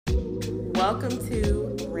Welcome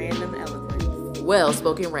to Random Eloquence.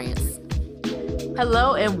 Well-spoken rants.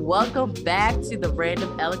 Hello and welcome back to the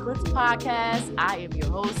Random Eloquence podcast. I am your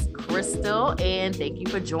host, Crystal, and thank you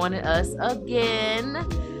for joining us again.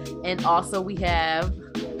 And also we have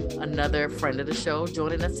another friend of the show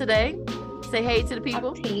joining us today. Say hey to the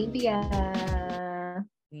people. Octavia.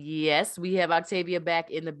 Yes, we have Octavia back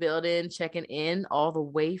in the building, checking in all the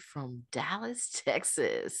way from Dallas,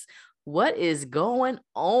 Texas. What is going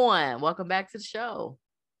on? Welcome back to the show.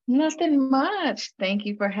 Nothing much. Thank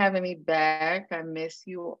you for having me back. I miss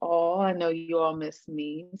you all. I know you all miss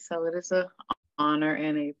me. So it is an honor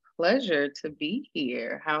and a pleasure to be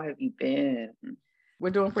here. How have you been? We're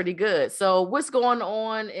doing pretty good. So what's going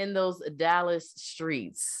on in those Dallas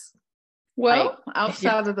streets? Well,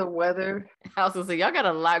 outside of the weather. I was gonna say, y'all got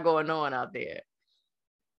a lot going on out there.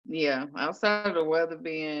 Yeah, outside of the weather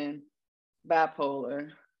being bipolar.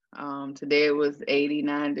 Today it was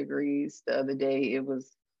 89 degrees. The other day it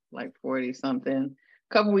was like 40 something.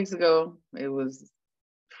 A couple weeks ago it was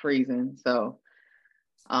freezing. So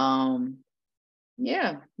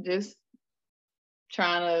yeah, just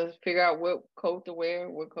trying to figure out what coat to wear,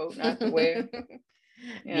 what coat not to wear.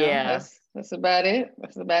 Yeah, that's about it.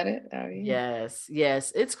 That's about it. Yes,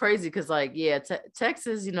 it's crazy because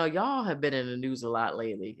Texas, y'all have been in the news a lot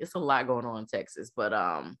lately. It's a lot going on in Texas, but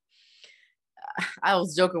I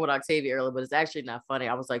was joking with Octavia earlier, but it's actually not funny.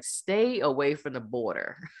 I was like, stay away from the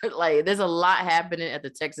border. Like, there's a lot happening at the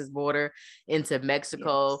Texas border into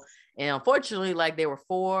Mexico. Yes. And unfortunately, there were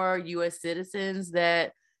 4 U.S. citizens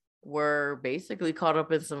that were basically caught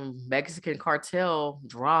up in some Mexican cartel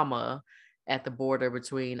drama at the border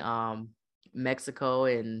between Mexico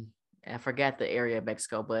and I forgot the area of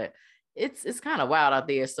Mexico, but it's kind of wild out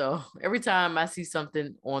there. So every time I see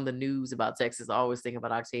something on the news about Texas, I always think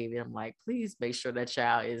about Octavia. I'm like, please make sure that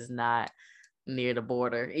child is not near the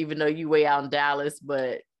border, even though you way out in Dallas,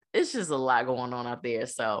 but it's just a lot going on out there.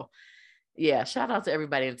 So yeah, shout out to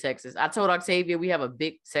everybody in Texas. I told Octavia we have a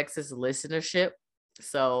big Texas listenership.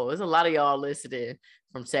 So there's a lot of y'all listening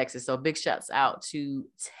from Texas. So big shouts out to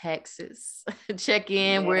Texas. Check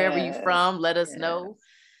in wherever you're from. Let us know.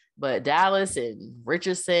 But Dallas and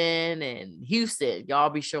Richardson and Houston,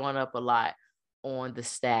 y'all be showing up a lot on the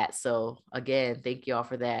stats. So again, thank y'all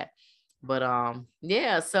for that. But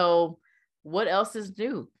so what else is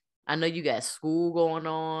new? I know you got school going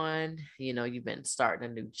on. You've been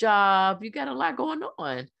starting a new job. You got a lot going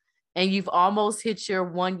on. And you've almost hit your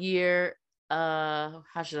 1 year, how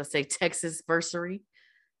should I say, Texas versary.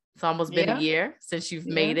 It's almost been a year since you've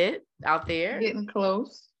made it out there. Getting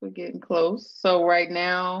close. We're getting close. So right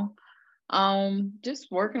now, just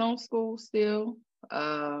working on school still,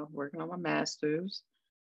 working on my master's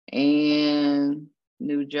and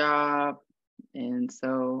new job. And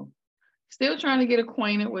so still trying to get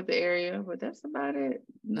acquainted with the area, but that's about it.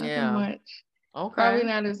 Nothing much. Okay. Probably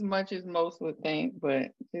not as much as most would think, but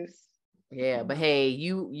just. Yeah, but hey,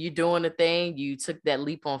 you doing the thing. You took that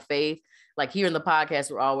leap on faith. Like here in the podcast,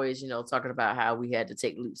 we're always, talking about how we had to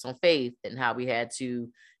take leaps on faith and how we had to,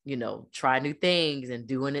 try new things and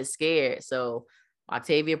doing it scared. So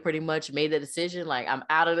Octavia pretty much made the decision. Like, I'm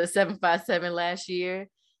out of the 757 last year.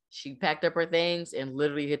 She packed up her things and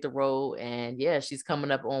literally hit the road. And yeah, she's coming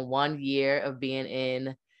up on 1 year of being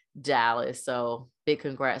in Dallas. So big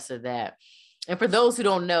congrats to that. And for those who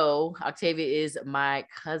don't know, Octavia is my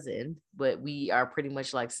cousin, but we are pretty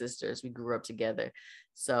much like sisters. We grew up together.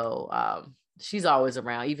 So she's always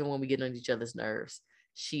around, even when we get on each other's nerves.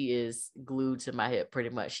 She is glued to my hip pretty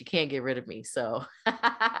much. She can't get rid of me. So,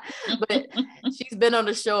 but she's been on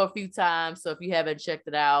the show a few times. So if you haven't checked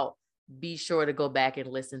it out, be sure to go back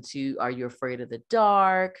and listen to Are You Afraid of the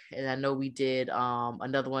Dark? And I know we did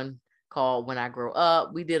another one called When I Grow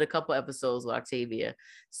Up. We did a couple episodes with Octavia.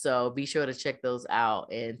 So be sure to check those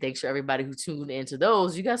out. And thanks for everybody who tuned into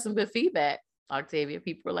those. You got some good feedback, Octavia.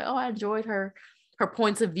 People were like, oh, I enjoyed her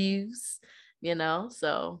points of views,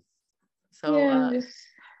 so yeah,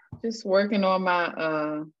 just working on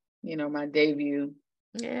my my debut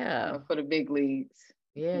for the big leagues.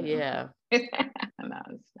 No, it's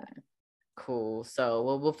fine. Cool. So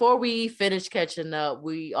well, before we finish catching up,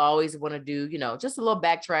 we always want to do just a little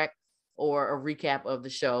backtrack or a recap of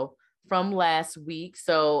the show from last week.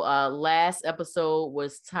 So last episode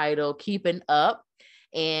was titled Keeping Up,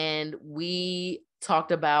 and we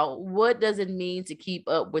talked about what does it mean to keep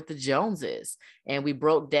up with the Joneses. And we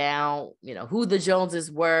broke down, who the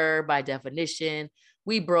Joneses were by definition.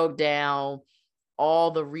 We broke down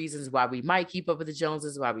all the reasons why we might keep up with the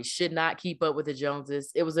Joneses, why we should not keep up with the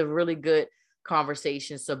Joneses. It was a really good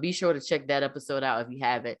conversation. So be sure to check that episode out if you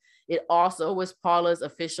haven't. It also was Paula's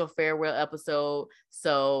official farewell episode.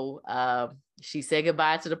 So she said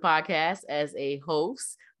goodbye to the podcast as a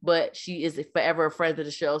host, but she is forever a friend of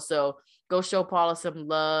the show. So go show Paula some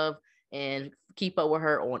love and keep up with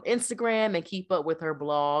her on Instagram and keep up with her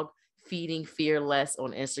blog, Feeding Fearless,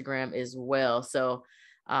 on Instagram as well. So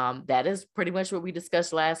that is pretty much what we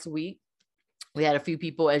discussed last week. We had a few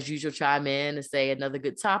people, as usual, chime in and say another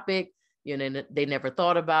good topic. You know, they never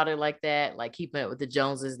thought about it like that, like keeping up with the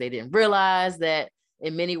Joneses. They didn't realize that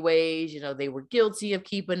in many ways, you know, they were guilty of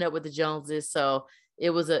keeping up with the Joneses. So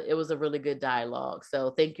it was a really good dialogue.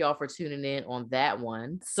 So thank y'all for tuning in on that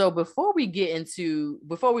one. So before we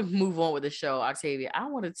move on with the show, Octavia, I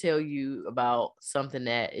want to tell you about something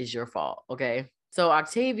that is your fault. Okay. So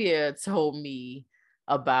Octavia told me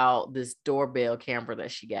about this doorbell camera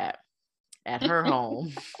that she got at her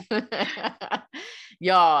home.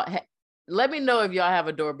 Y'all, let me know if y'all have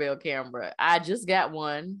a doorbell camera. I just got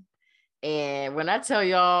one. And when I tell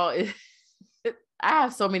y'all, I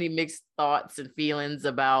have so many mixed thoughts and feelings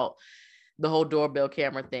about the whole doorbell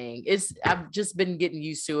camera thing. I've just been getting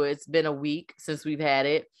used to it. It's been a week since we've had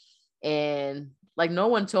it. And like, no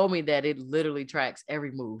one told me that it literally tracks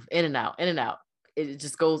every move, in and out, in and out. It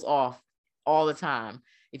just goes off all the time.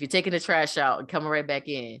 If you're taking the trash out and coming right back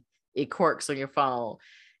in, it quirks on your phone.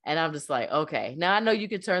 And I'm just like, okay, now I know you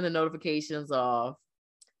can turn the notifications off,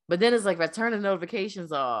 but then it's like, if I turn the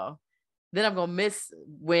notifications off, then I'm going to miss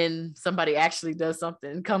when somebody actually does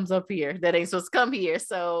something, comes up here that ain't supposed to come here.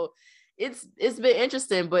 So it's been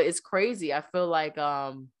interesting, but it's crazy. I feel like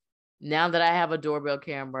now that I have a doorbell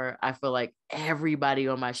camera, I feel like everybody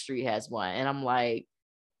on my street has one. And I'm like,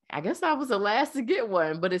 I guess I was the last to get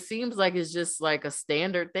one, but it seems like it's just like a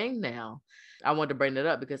standard thing now. I wanted to bring it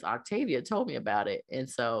up because Octavia told me about it. And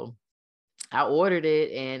so I ordered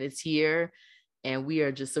it and it's here and we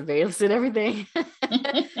are just surveillancing everything.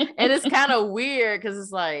 And it's kind of weird because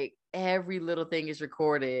it's like every little thing is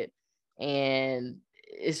recorded and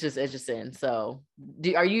it's just interesting. So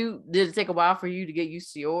did it take a while for you to get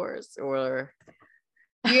used to yours or?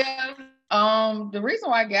 Yeah. The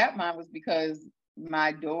reason why I got mine was because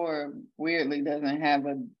my door weirdly doesn't have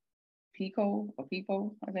a peephole,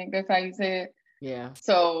 I think that's how you say it. Yeah.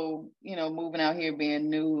 So, you know, moving out here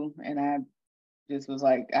being new, and I just was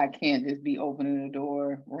like, I can't just be opening the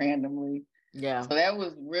door randomly. Yeah. So that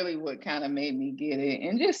was really what kind of made me get it,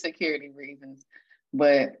 and just security reasons.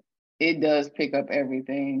 But it does pick up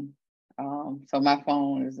everything. So my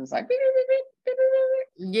phone is just like, beep, beep, beep, beep, beep,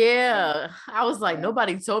 beep. Yeah. I was like,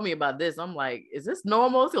 nobody told me about this. I'm like, is this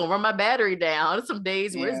normal? It's gonna run my battery down. There's some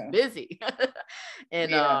days where it's busy.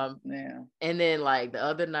 And and then like the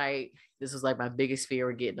other night, this was like my biggest fear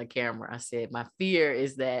of getting a camera. I said, my fear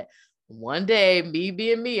is that one day, me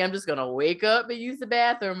being me, I'm just gonna wake up and use the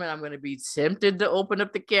bathroom and I'm gonna be tempted to open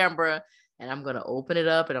up the camera and I'm gonna open it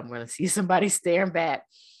up and I'm gonna see somebody staring back.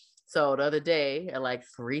 So the other day at like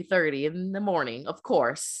 3:30 in the morning, of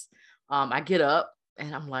course, I get up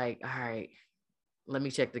and I'm like, all right, let me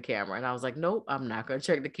check the camera. And I was like, nope, I'm not going to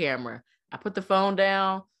check the camera. I put the phone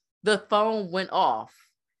down. The phone went off.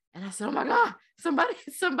 And I said, oh my God,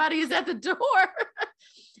 somebody is at the door.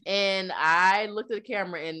 And I looked at the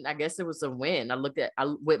camera and I guess it was some wind. I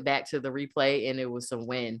went back to the replay and it was some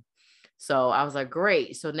wind. So I was like,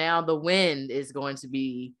 great. So now the wind is going to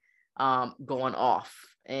be going off.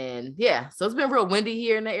 And yeah, so it's been real windy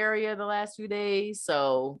here in the area the last few days.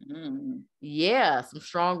 So yeah, some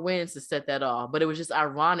strong winds to set that off. But it was just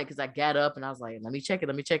ironic because I got up and I was like, let me check it.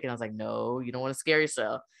 And I was like, no, you don't want to scare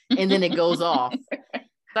yourself. And then it goes off.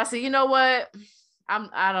 So I said, you know what?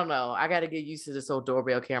 I don't know. I got to get used to this whole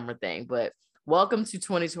doorbell camera thing. But welcome to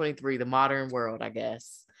 2023, the modern world, I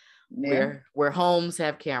guess, where homes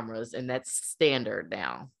have cameras and that's standard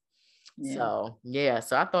now. Yeah. So yeah,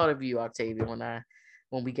 so I thought of you, Octavia,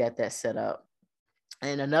 when we got that set up.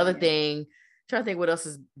 And another thing, I'm trying to think what else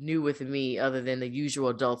is new with me other than the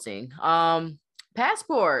usual adulting.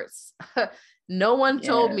 Passports. No one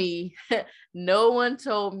told me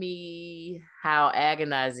how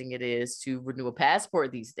agonizing it is to renew a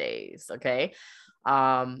passport these days. Okay.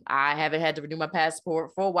 I haven't had to renew my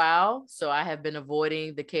passport for a while, so I have been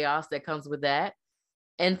avoiding the chaos that comes with that.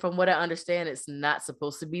 And from what I understand, it's not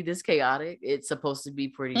supposed to be this chaotic. It's supposed to be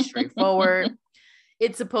pretty straightforward.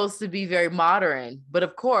 It's supposed to be very modern. But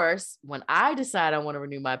of course, when I decide I want to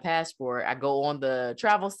renew my passport, I go on the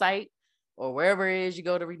travel site or wherever it is you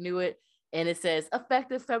go to renew it. And it says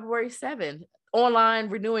effective February 7th, online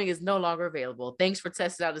renewing is no longer available. Thanks for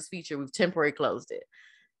testing out this feature. We've temporarily closed it.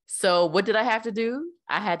 So what did I have to do?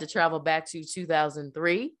 I had to travel back to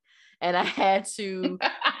 2003 and I had to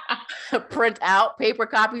print out paper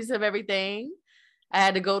copies of everything. I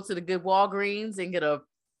had to go to the good Walgreens and get a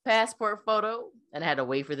passport photo, and I had to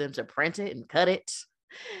wait for them to print it and cut it.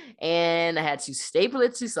 And I had to staple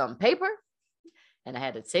it to some paper, and I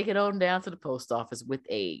had to take it on down to the post office with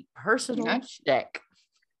a personal check.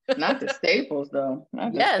 Not the staples, though.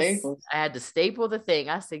 Not yes, the staples. I had to staple the thing.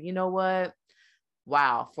 I said, you know what?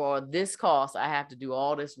 Wow, for this cost, I have to do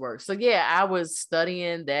all this work. So yeah, I was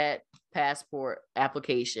studying that passport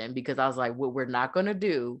application because I was like, what we're not going to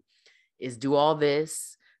do is do all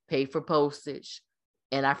this, pay for postage,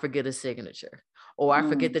 and I forget a signature, or I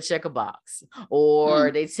forget to check a box,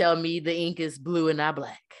 or they tell me the ink is blue and not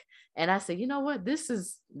black. And I said, you know what? This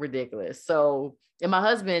is ridiculous. So, and my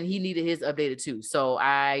husband, he needed his updated too. So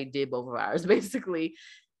I did both of ours basically.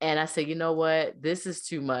 And I said, you know what? This is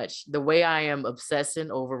too much. The way I am obsessing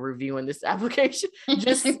over reviewing this application,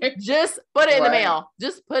 just put it in the mail.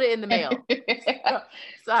 Just put it in the mail.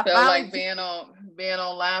 So I finally, like being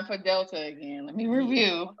online for Delta again. Let me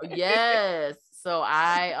review. Yes. So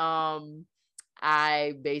I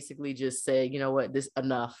basically just said, you know what? This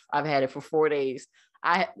enough. I've had it for 4 days.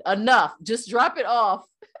 Enough. Just drop it off.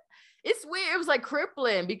 It's weird. It was like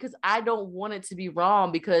crippling because I don't want it to be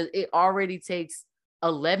wrong because it already takes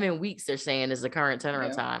 11 weeks, they're saying, is the current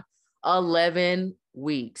turnaround time. 11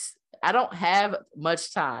 weeks. I don't have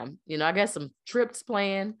much time. You know, I got some trips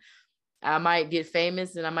planned. I might get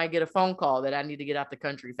famous and I might get a phone call that I need to get out the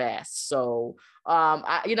country fast. So,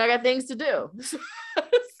 I got things to do.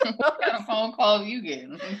 What kind of phone call you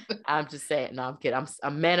getting? I'm just saying. No, I'm kidding.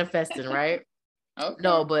 I'm manifesting, right? Okay.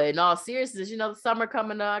 No, but in all seriousness, the summer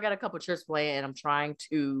coming up, I got a couple trips planned and I'm trying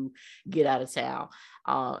to get out of town.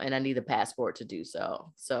 And I need a passport to do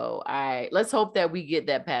so. So let's hope that we get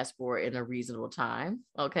that passport in a reasonable time.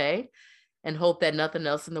 Okay. And hope that nothing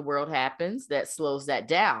else in the world happens that slows that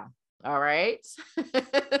down. All right.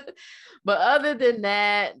 But other than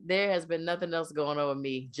that, there has been nothing else going on with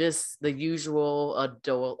me. Just the usual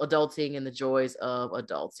adulting and the joys of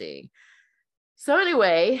adulting. So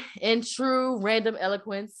anyway, in true random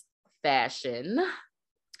eloquence fashion,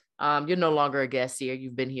 you're no longer a guest here.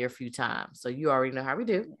 You've been here a few times, so you already know how we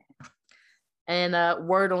do. And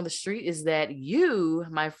word on the street is that you,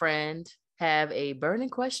 my friend, have a burning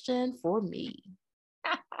question for me.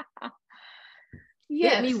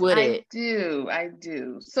 Yes, hit me with it. I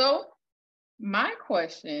do. So my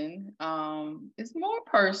question is more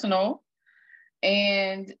personal.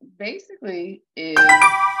 And basically is,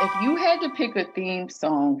 if you had to pick a theme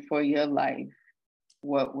song for your life,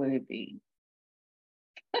 what would it be?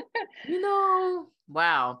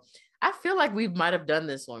 Wow. I feel like we might have done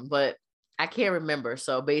this one, but I can't remember.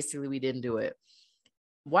 So basically we didn't do it.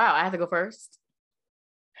 Wow. I have to go first?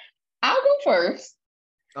 I'll go first.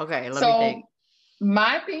 Okay. Let me think.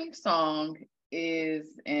 My theme song is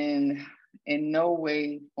in no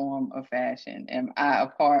way, form, or fashion am I a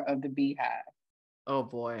part of the Beehive. Oh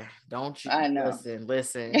boy, don't you? I know.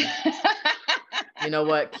 Listen. You know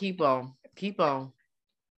what? Keep on.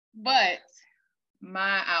 But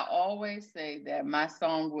I always say that my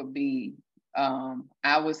song would be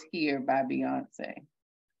I Was Here by Beyonce.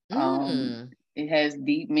 It has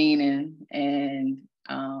deep meaning, and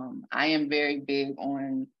I am very big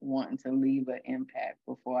on wanting to leave an impact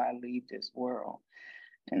before I leave this world.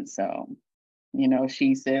 And so,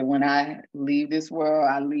 she said, when I leave this world,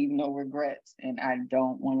 I leave no regrets, and I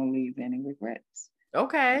don't want to leave any regrets.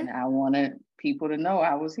 Okay. And I wanted people to know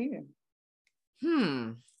I was here.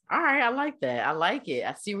 All right. I like that. I like it.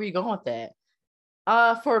 I see where you're going with that.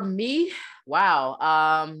 For me,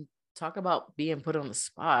 wow. Talk about being put on the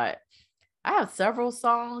spot. I have several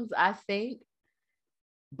songs, I think,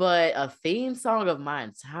 but a theme song of my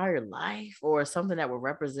entire life or something that would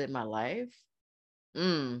represent my life.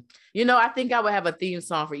 I think I would have a theme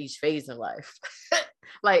song for each phase in life.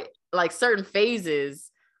 like certain phases,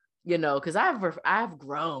 because I've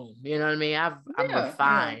grown, you know what I mean? I'm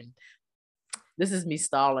refined. Yeah. This is me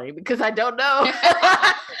stalling because I don't know.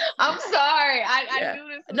 I'm sorry. I knew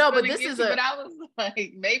this. No, but this is but I was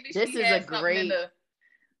like, maybe this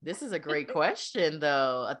is a great question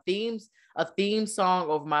though. A theme song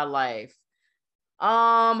of my life.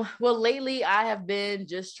 Well, lately I have been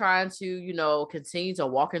just trying to, continue to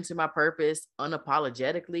walk into my purpose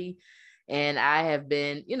unapologetically. And I have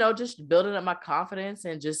been, just building up my confidence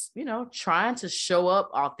and just, trying to show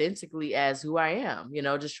up authentically as who I am,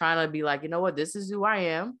 just trying to be like, you know what, this is who I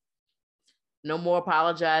am. No more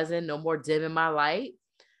apologizing, no more dimming my light.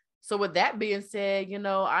 So with that being said,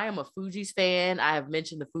 I am a Fugees fan. I have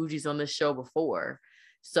mentioned the Fugees on this show before.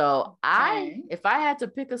 So if I had to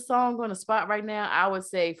pick a song on the spot right now, I would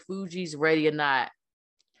say Fugees, Ready or Not.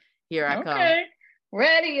 Here I come.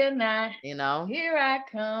 Ready or not, You know, here I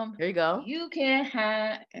come. here you go. You can't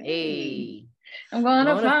hide. Hey, I'm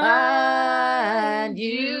gonna find find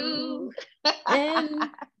you. you. And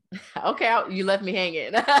okay, you left me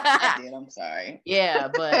hanging. I did. I'm sorry. Yeah,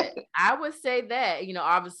 but I would say that, you know,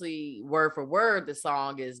 obviously word for word, the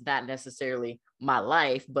song is not necessarily my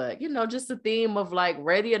life, but, you know, just the theme of like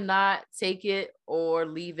ready or not, take it or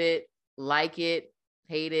leave it, like it,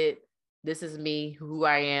 hate it. This is me, who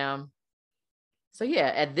I am. So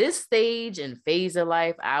yeah, at this stage and phase of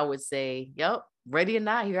life, I would say, yep, ready or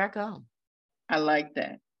not, here I come. I like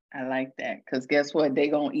that. I like that. Because guess what? They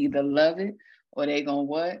going to either love it or they going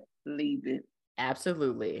to what? Leave it.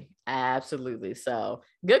 Absolutely. Absolutely. So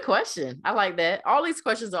good question. I like that. All these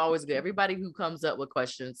questions are always good. Everybody who comes up with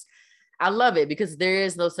questions, I love it because there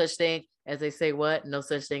is no such thing as they say, what? No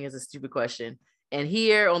such thing as a stupid question. And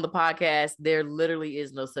here on the podcast, there literally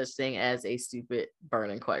is no such thing as a stupid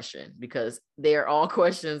burning question because they're all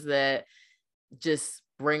questions that just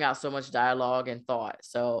bring out so much dialogue and thought.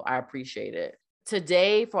 So I appreciate it.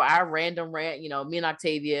 Today for our random rant, you know, me and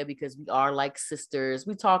Octavia, because we are like sisters,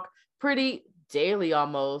 we talk pretty daily,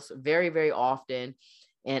 almost very, very often.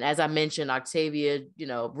 And as I mentioned, Octavia, you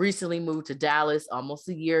know, recently moved to Dallas almost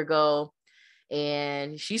a year ago.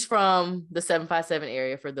 And she's from the 757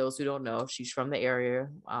 area. For those who don't know, she's from the area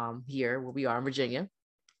here where we are in Virginia.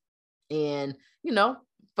 And, you know,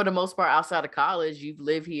 for the most part, outside of college, you've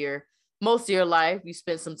lived here most of your life. You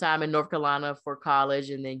spent some time in North Carolina for college,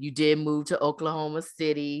 and then you did move to Oklahoma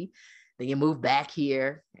City. Then you moved back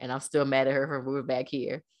here, and I'm still mad at her for moving back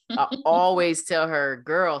here. I always tell her,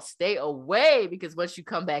 girl, stay away, because once you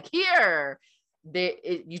come back here,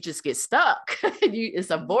 you just get stuck. It's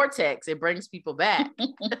a vortex. It brings people back.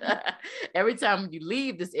 Every time you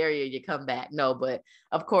leave this area, you come back. No, but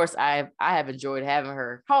of course, I have enjoyed having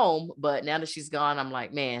her home. But now that she's gone, I'm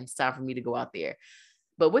like, man, it's time for me to go out there.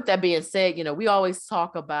 But with that being said, you know, we always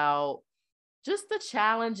talk about just the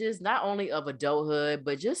challenges, not only of adulthood,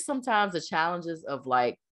 but just sometimes the challenges of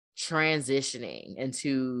like transitioning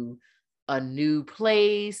into a new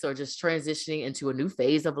place or just transitioning into a new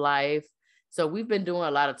phase of life. So we've been doing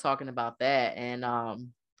a lot of talking about that. And,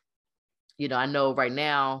 you know, I know right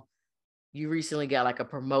now you recently got like a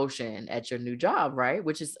promotion at your new job, right?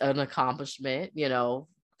 Which is an accomplishment. You know,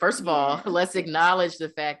 first of all, let's acknowledge the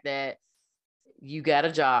fact that you got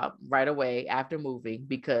a job right away after moving,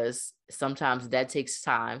 because sometimes that takes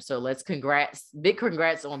time. So let's big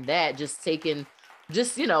congrats on that.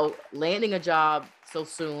 You know, landing a job so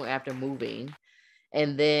soon after moving.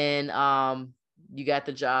 And then you got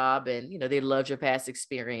the job, and, you know, they loved your past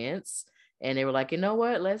experience, and they were like, you know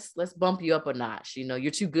what, let's bump you up a notch. You know,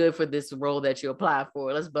 you're too good for this role that you applied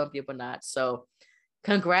for. Let's bump you up a notch. So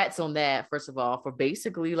congrats on that, first of all, for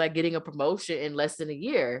basically like getting a promotion in less than a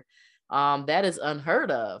year. That is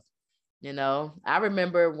unheard of. You know, I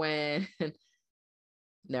remember when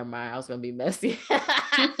never mind, I was gonna be messy.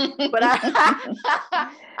 But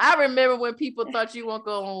I remember when people thought you won't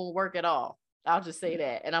go on work at all. I'll just say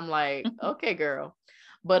that. And I'm like, okay, girl.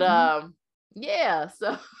 But yeah,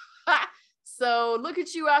 so look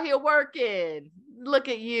at you out here working. Look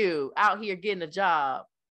at you out here getting a job.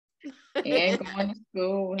 And going to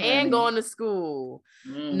school. And going to school.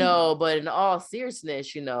 No, but in all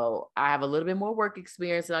seriousness, you know, I have a little bit more work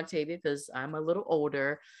experience than Octavia because I'm a little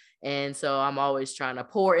older. And so I'm always trying to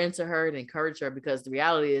pour into her and encourage her, because the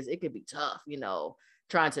reality is it could be tough, you know,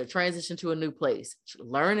 trying to transition to a new place,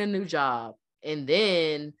 learn a new job, and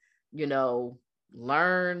then, you know,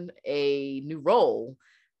 learn a new role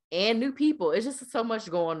and new people. It's just so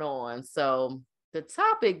much going on. So the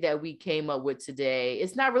topic that we came up with today,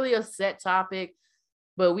 it's not really a set topic,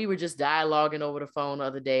 but we were just dialoguing over the phone the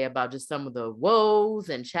other day about just some of the woes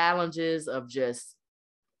and challenges of just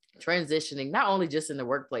transitioning, not only just in the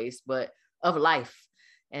workplace, but of life.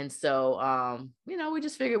 And so, you know, we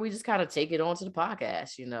just figured we just kind of take it on to the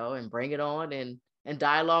podcast, you know, and bring it on and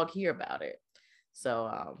dialogue here about it.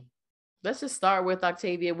 So let's just start with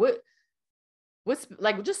Octavia. What's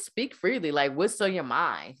like, just speak freely, like what's on your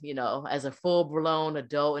mind, you know, as a full-blown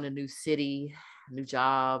adult in a new city, new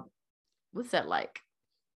job? What's that like?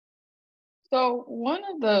 So one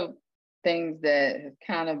of the things that has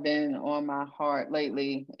kind of been on my heart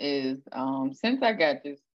lately is since I got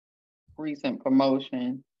this recent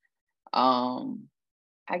promotion, I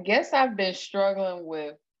guess I've been struggling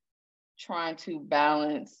with trying to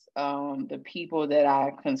balance the people that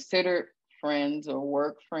I considered friends or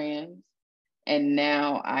work friends. And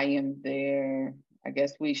now I am their, I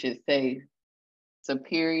guess we should say,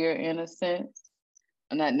 superior in a sense.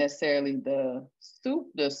 I'm not necessarily the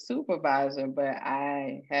supervisor, but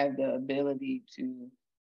I have the ability to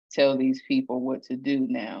tell these people what to do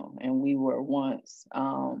now. And we were once,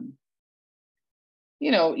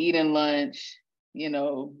 eating lunch,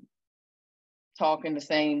 talking the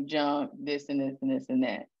same junk, this and this and this and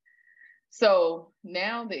that. So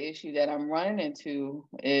now the issue that I'm running into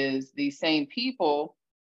is these same people,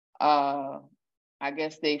 I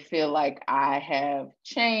guess they feel like I have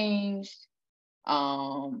changed.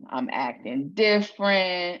 I'm acting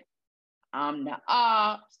different. I'm the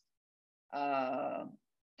ops.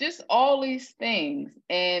 Just all these things.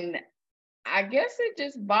 And I guess it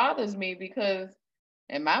just bothers me because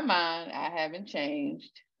in my mind, I haven't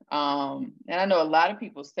changed. And I know a lot of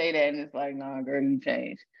people say that and it's like, nah, girl, you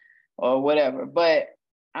changed or whatever. But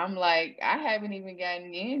I'm like, I haven't even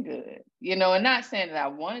gotten in good, and not saying that I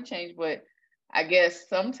want to change, but I guess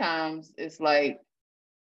sometimes it's like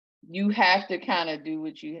you have to kind of do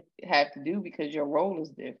what you have to do because your role is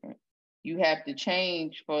different. You have to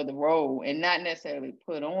change for the role and not necessarily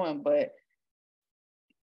put on, but,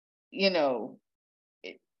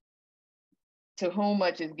 to whom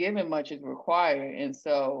much is given, much is required. And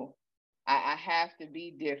so I have to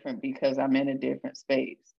be different because I'm in a different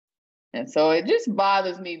space. And so it just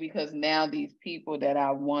bothers me because now these people that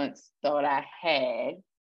I once thought I had,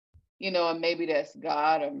 and maybe that's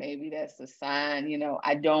God or maybe that's a sign,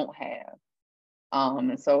 I don't have.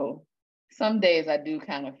 And so some days I do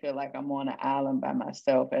kind of feel like I'm on an island by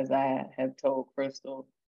myself, as I have told Crystal,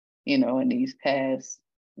 in these past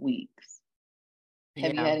weeks.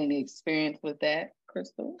 Have you had any experience with that,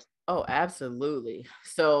 Crystal? Oh, absolutely.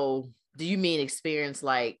 So do you mean experience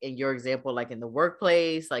like in your example, like in the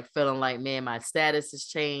workplace, like feeling like, man, my status has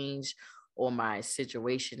changed or my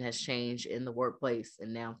situation has changed in the workplace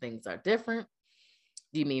and now things are different?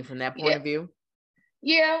 Do you mean from that point of view?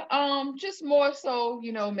 Yeah, just more so,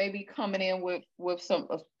 maybe coming in with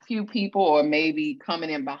a few people, or maybe coming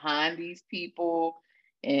in behind these people,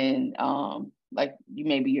 and like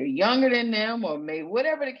maybe you're younger than them, or maybe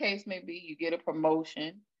whatever the case may be, you get a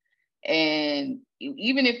promotion, and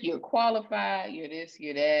even if you're qualified, you're this,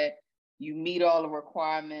 you're that, you meet all the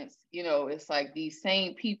requirements, it's like these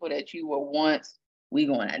same people that you were once, we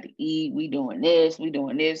going out to eat, we doing this,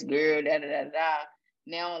 girl, da da da da.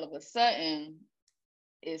 Now all of a sudden,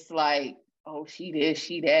 it's like, oh, she this,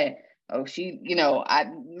 she that. Oh, she,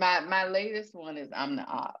 my latest one is I'm the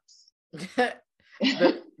ops.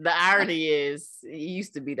 the irony is it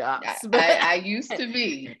used to be the ops. I used to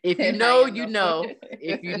be. If you know, you know.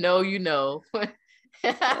 If you know, you know. But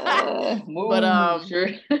sure.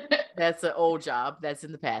 That's an old job. That's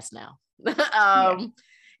in the past now.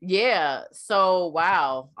 Yeah. So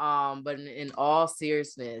wow. But in all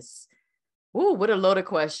seriousness, ooh, what a loaded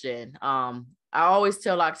question. I always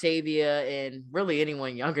tell Octavia and really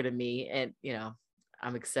anyone younger than me, and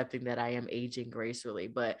I'm accepting that I am aging gracefully,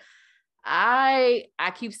 but I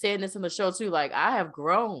keep saying this on the show too, like I have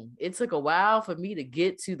grown. It took a while for me to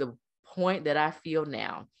get to the point that I feel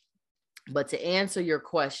now. But to answer your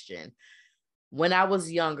question, when I was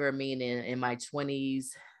younger, meaning in my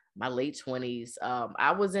 20s, my late 20s,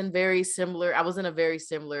 I was in a very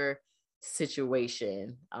similar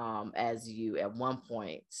situation as you at one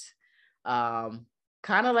point. Kind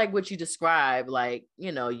of like what you described, like,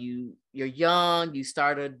 you're young, you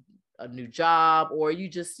started a new job, or you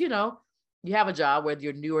just, you have a job, whether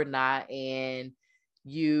you're new or not, and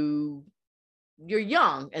you're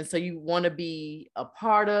young. And so you want to be a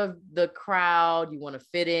part of the crowd. You want to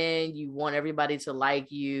fit in. You want everybody to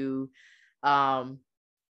like you. All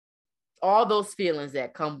those feelings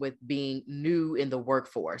that come with being new in the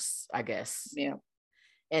workforce, I guess. Yeah.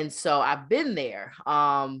 And so I've been there.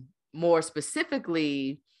 More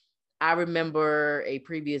specifically, I remember a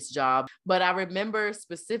previous job, but I remember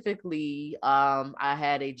specifically, I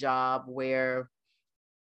had a job where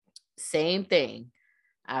same thing.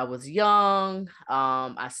 I was young.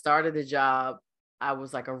 I started the job. I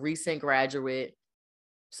was like a recent graduate.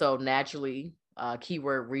 So naturally,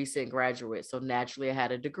 keyword recent graduate. So naturally I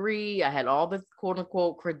had a degree. I had all the quote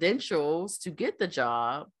unquote credentials to get the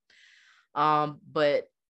job. But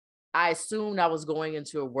I assumed I was going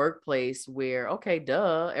into a workplace where, okay,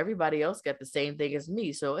 duh, everybody else got the same thing as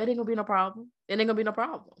me. So it ain't gonna be no problem. It ain't gonna be no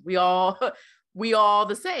problem. We all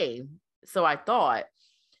the same. So I thought,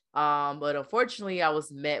 but unfortunately I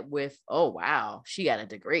was met with, oh, wow, she got a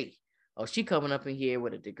degree. Oh, she coming up in here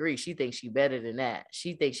with a degree. She thinks she better than that.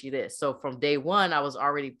 She thinks she this. So from day one, I was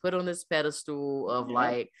already put on this pedestal of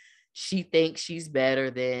like, she thinks she's better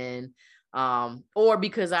than, or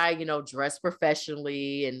because I, dress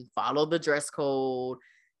professionally and follow the dress code.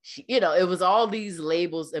 She, it was all these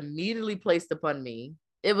labels immediately placed upon me.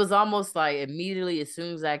 It was almost like immediately as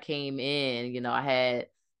soon as I came in, I had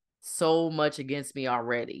so much against me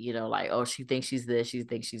already, like, oh, she thinks she's this, she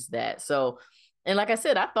thinks she's that. So, and like I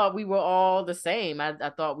said, I thought we were all the same. I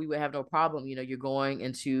thought we would have no problem. You're going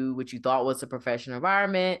into what you thought was a professional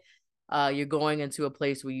environment. You're going into a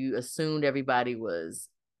place where you assumed everybody was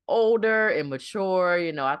older and mature.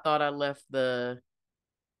 I thought I left the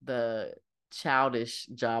childish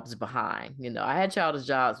jobs behind. I had childish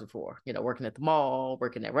jobs before, working at the mall,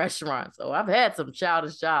 working at restaurants. So I've had some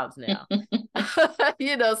childish jobs now.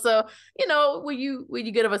 So when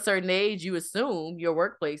you get of a certain age, you assume your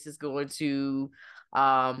workplace is going to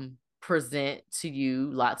present to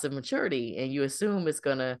you lots of maturity, and you assume it's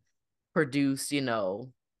going to produce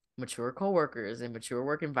mature coworkers and mature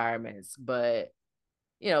work environments. But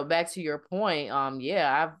back to your point,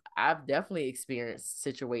 yeah, I've definitely experienced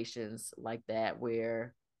situations like that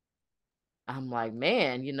where I'm like,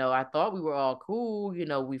 man, I thought we were all cool.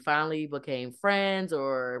 We finally became friends,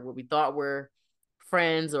 or what we thought were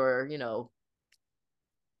friends, or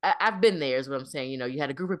I've been there is what I'm saying. You had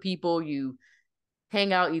a group of people, you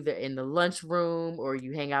hang out either in the lunchroom or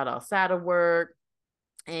you hang out outside of work.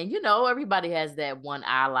 And everybody has that one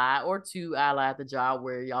ally or two ally at the job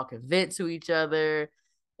where y'all can vent to each other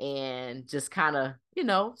and just kind of,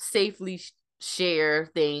 safely share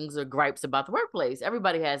things or gripes about the workplace.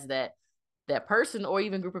 Everybody has that person or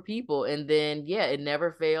even group of people. And then, yeah, it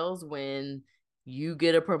never fails when you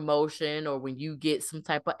get a promotion or when you get some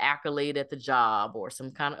type of accolade at the job or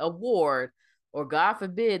some kind of award, or God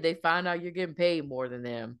forbid they find out you're getting paid more than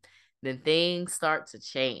them, then things start to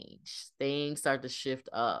change. Things start to shift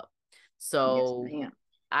up. So yes,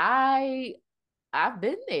 I've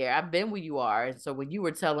been there. I've been where you are. And so when you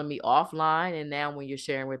were telling me offline and now when you're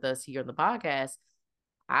sharing with us here on the podcast,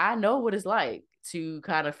 I know what it's like to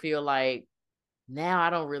kind of feel like now I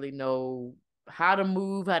don't really know how to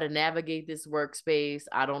move, how to navigate this workspace.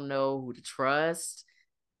 I don't know who to trust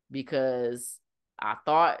because I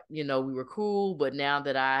thought, we were cool, but now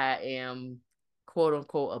that I am quote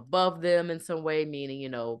unquote above them in some way,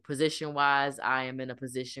 meaning, position wise, I am in a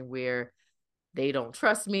position where they don't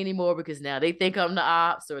trust me anymore because now they think I'm the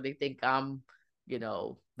ops, or they think I'm,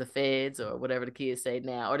 the feds or whatever the kids say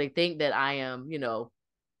now, or they think that I am,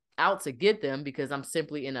 out to get them because I'm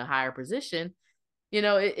simply in a higher position.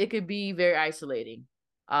 It could be very isolating.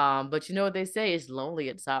 But you know what they say, it's lonely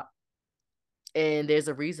at the top. And there's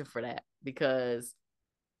a reason for that, because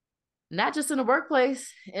not just in the workplace,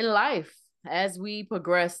 in life, as we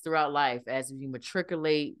progress throughout life, as we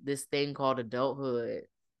matriculate this thing called adulthood,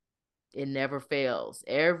 it never fails.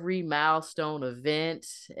 Every milestone event,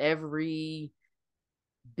 every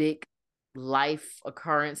big life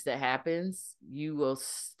occurrence that happens, you will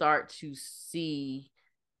start to see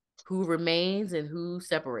who remains and who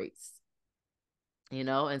separates.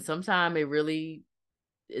 And sometimes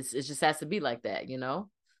it just has to be like that.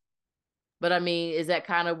 But I mean, is that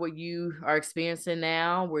kind of what you are experiencing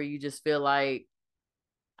now, where you just feel like,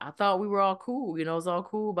 I thought we were all cool, it was all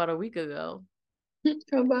cool about a week ago?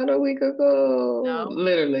 about a week ago, No.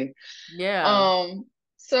 literally. Yeah.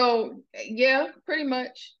 So yeah, pretty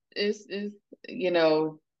much is it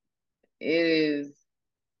is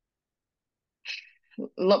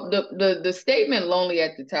the statement lonely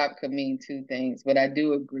at the top could mean two things, but I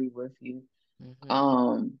do agree with you.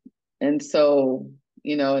 Mm-hmm. And so,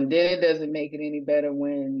 and then it doesn't make it any better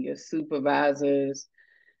when your supervisors,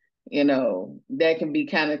 that can be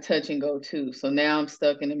kind of touch and go too. So now I'm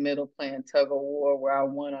stuck in the middle playing tug of war where I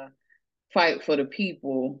want to fight for the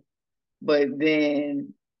people, but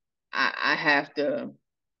then I have to,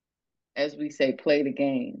 as we say, play the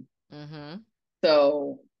game. Mm-hmm.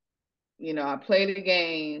 So, I play the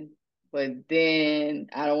game, but then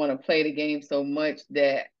I don't want to play the game so much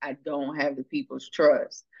that I don't have the people's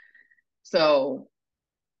trust. So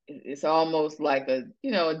it's almost like a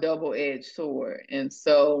double-edged sword. And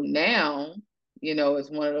so now, it's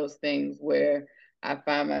one of those things where I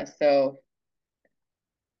find myself,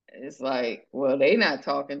 it's like, well, they not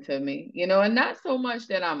talking to me, and not so much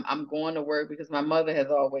that I'm going to work, because my mother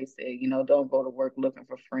has always said, don't go to work looking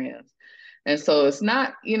for friends. And so it's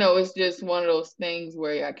not, it's just one of those things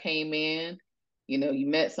where I came in, you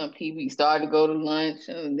met some people, you started to go to lunch,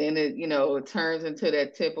 and then it turns into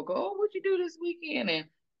that typical, oh, what'd you do this weekend? And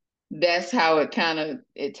that's how it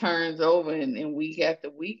turns over, and week after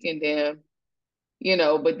week. And then,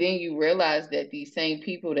 but then you realize that these same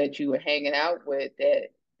people that you were hanging out with, that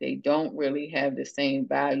they don't really have the same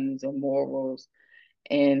values or morals.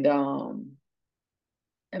 And I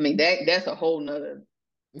mean, that's a whole nother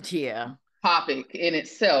Yeah. topic in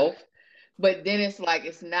itself. But then it's like,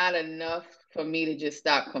 it's not enough for me to just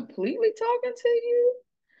stop completely talking to you.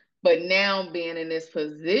 But now being in this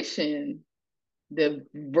position, the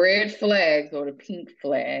red flags or the pink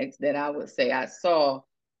flags that I would say I saw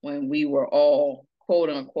when we were all quote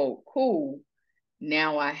unquote cool,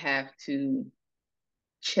 now I have to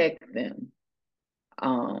check them.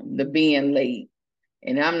 The being late.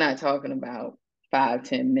 And I'm not talking about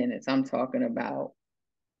 5-10 minutes. I'm talking about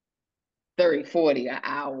 30, 40 an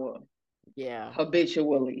hour. Yeah.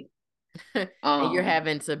 Habitually. And you're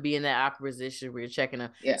having to be in that awkward position where you're checking them.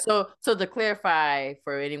 Yeah. So to clarify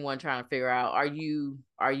for anyone trying to figure out, are you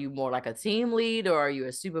more like a team lead or are you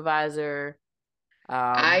a supervisor?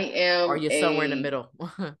 I am. Or are you somewhere in the middle?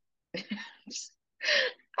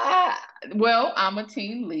 Well, I'm a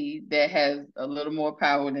team lead that has a little more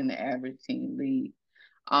power than the average team lead.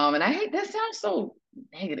 And I hate that sounds so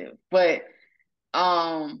negative, but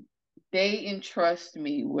they entrust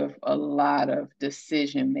me with a lot of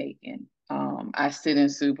decision making. I sit in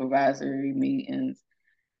supervisory meetings.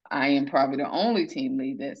 I am probably the only team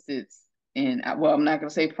lead that sits in, well, I'm not going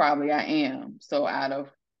to say probably, I am. So out of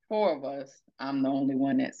 4 of us, I'm the only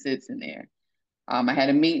one that sits in there. I had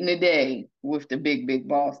a meeting today with the big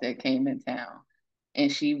boss that came in town,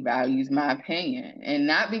 and she values my opinion. And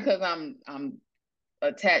not because I'm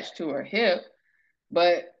attached to her hip,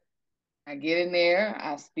 but I get in there,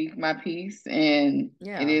 I speak my piece, and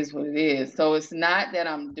it is what it is. So it's not that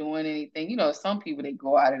I'm doing anything. You know, some people, they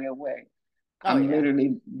go out of their way. I'm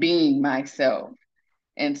literally being myself.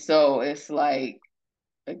 And so it's like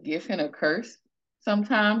a gift and a curse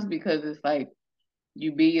sometimes, because it's like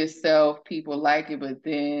you be yourself, people like it, but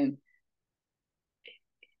then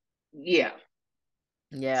yeah.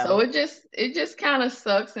 So it just kind of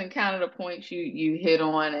sucks, and kind of the points you hit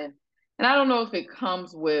on, and I don't know if it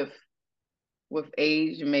comes with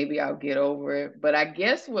age, and maybe I'll get over it. But I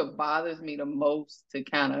guess what bothers me the most, to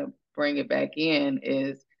kind of bring it back in,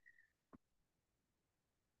 is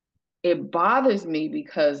it bothers me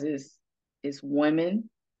because it's women,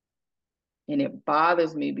 and it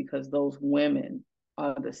bothers me because those women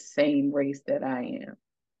are the same race that I am.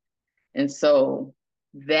 And so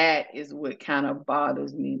that is what kind of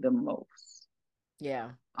bothers me the most.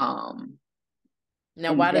 Yeah.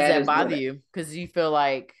 Now, why does that bother you? Because you feel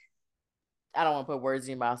like, I don't want to put words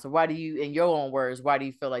in your mouth. So why do you, in your own words, why do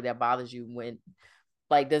you feel like that bothers you? When,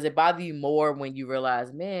 like, does it bother you more when you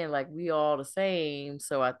realize, man, like, we all the same?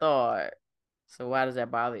 So I thought. So why does that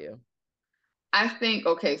bother you? I think,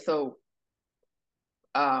 okay, so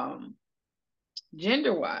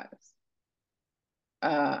gender wise,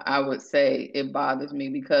 I would say it bothers me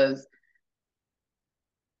because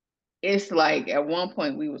it's like at one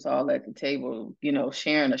point we was all at the table, you know,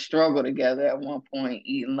 sharing a struggle together. At one point,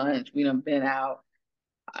 eating lunch, we done been out,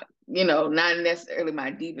 you know, not necessarily my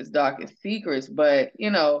deepest, darkest secrets, but, you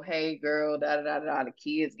know, hey girl, the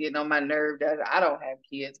kids getting on my nerve. I don't have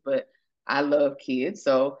kids, but I love kids.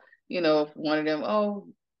 So, you know, if one of them, oh,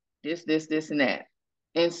 this, and that.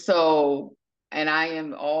 And so, and I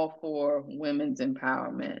am all for women's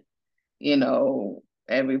empowerment. You know,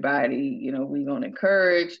 everybody, you know, we're going to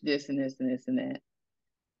encourage this and this and this and that.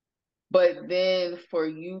 But then for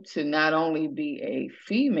you to not only be a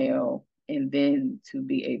female and then to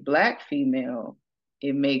be a Black female,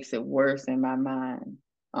 it makes it worse in my mind.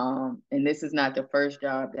 And this is not the first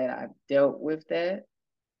job that I've dealt with that.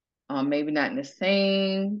 Maybe not in the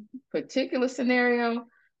same particular scenario,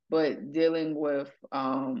 but dealing with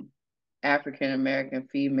African American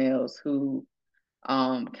females who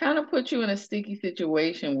kind of put you in a sticky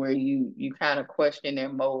situation where you kind of question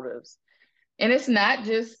their motives. And it's not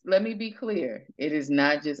just, let me be clear, it is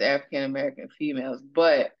not just African American females,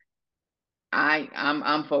 but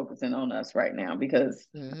I'm focusing on us right now because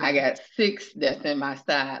I got 6 that's in my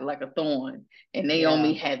side like a thorn, and they on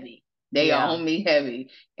me heavy. They are on me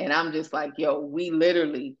heavy. And I'm just like, yo, we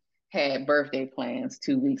literally had birthday plans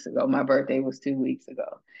 2 weeks ago. My birthday was 2 weeks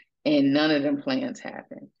ago, and none of them plans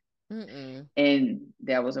happened. And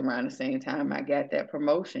that was around the same time I got that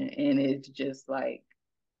promotion. And it's just like,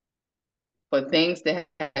 for things to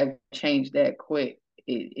have changed that quick,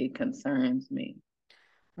 it concerns me.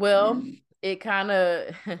 Well, it kind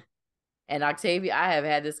of, and Octavia, I have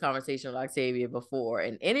had this conversation with Octavia before,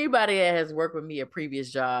 and anybody that has worked with me at previous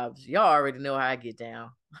jobs, y'all already know how I get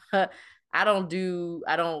down. I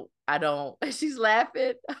don't, she's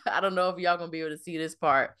laughing. I don't know if y'all gonna be able to see this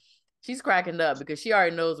part. She's cracking up because she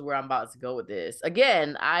already knows where I'm about to go with this.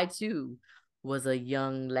 Again, I too was a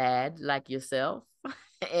young lad like yourself,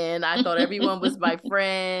 and I thought everyone was my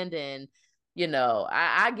friend. And, you know,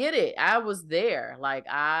 I get it. I was there. Like,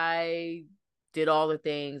 I did all the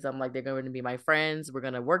things. I'm like, they're going to be my friends. We're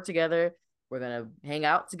going to work together. We're going to hang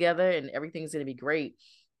out together, and everything's going to be great.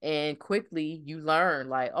 And quickly you learn,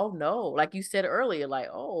 like, oh no, like you said earlier, like,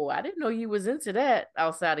 oh, I didn't know you was into that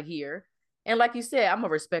outside of here. And like you said, I'm gonna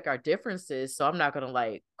respect our differences. So I'm not gonna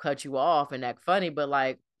like cut you off and act funny, but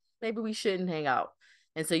like maybe we shouldn't hang out.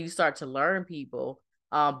 And so you start to learn people.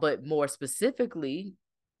 But more specifically,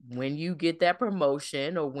 when you get that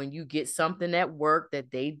promotion or when you get something at work that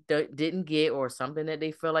they didn't get or something that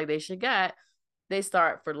they feel like they should got, they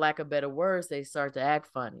start, for lack of better words, they start to act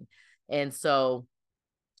funny. And so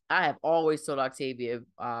I have always told Octavia,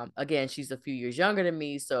 again, she's a few years younger than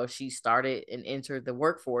me. So she started and entered the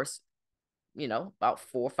workforce, about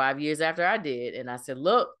 4 or 5 years after I did. And I said,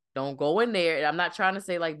 look, don't go in there. And I'm not trying to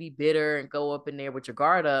say like be bitter and go up in there with your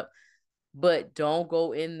guard up, but don't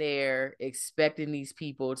go in there expecting these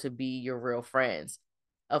people to be your real friends.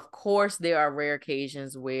 Of course, there are rare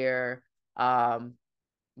occasions where,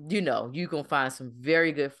 you can find some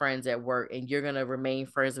very good friends at work and you're going to remain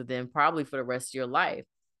friends with them probably for the rest of your life.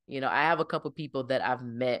 I have a couple people that I've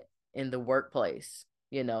met in the workplace,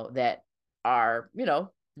 that are,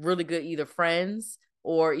 really good, either friends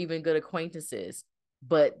or even good acquaintances,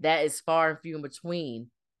 but that is far and few in between.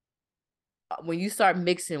 When you start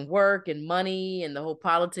mixing work and money and the whole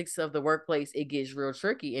politics of the workplace, it gets real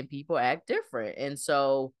tricky and people act different. And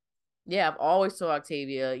so, yeah, I've always told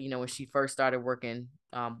Octavia, when she first started working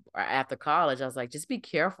after college, I was like, just be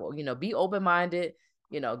careful, be open-minded,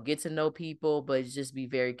 get to know people, but just be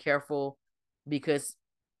very careful because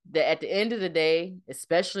at the end of the day,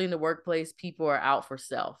 especially in the workplace, people are out for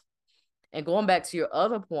self. And going back to your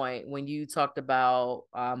other point, when you talked about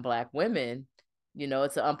Black women,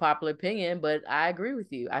 it's an unpopular opinion, but I agree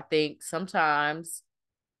with you. I think sometimes,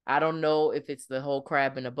 I don't know if it's the whole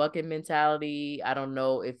crab in a bucket mentality. I don't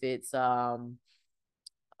know if it's a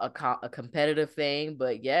competitive thing,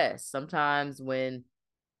 but yes, sometimes when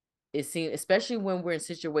it seems, especially when we're in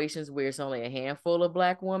situations where it's only a handful of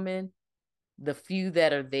Black women, the few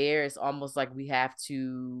that are there, it's almost like we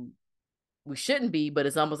shouldn't be, but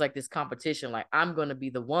it's almost like this competition. Like, I'm going to be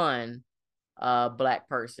the one Black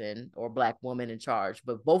person or Black woman in charge,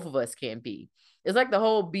 but both of us can't be. It's like the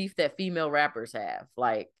whole beef that female rappers have.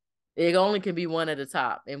 Like, it only can be one at the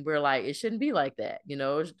top. And we're like, it shouldn't be like that.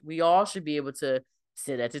 We all should be able to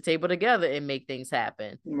sit at the table together and make things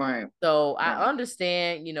happen. Right. So Right. I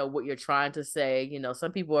understand, what you're trying to say.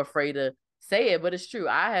 Some people are afraid to say it, but it's true.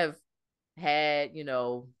 I have had,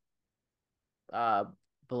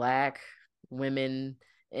 Black women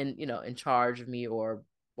in charge of me or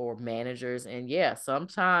managers. And yeah,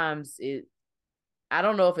 sometimes I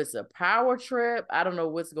don't know if it's a power trip. I don't know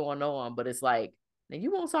what's going on, but it's like, and you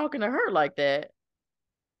won't talking to her like that,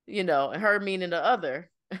 and her meaning the other.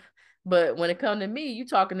 But when it comes to me, you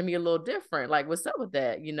talking to me a little different. Like, what's up with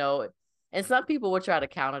that? And some people will try to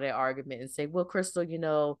counter that argument and say, well, Crystal,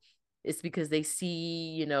 it's because they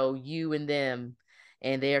see, you and them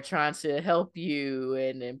and they're trying to help you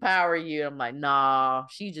and empower you. I'm like, nah,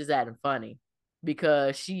 she just acting funny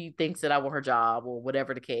because she thinks that I want her job or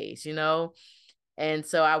whatever the case, And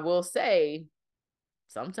so I will say,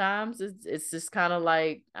 sometimes it's just kind of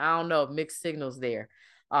like, I don't know, mixed signals there.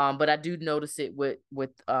 But I do notice it with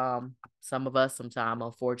some of us sometimes,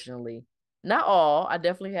 unfortunately. Not all. I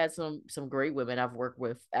definitely had some great women I've worked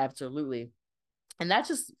with, absolutely. And not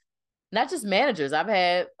just managers. I've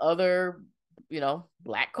had other,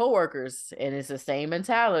 Black coworkers, and it's the same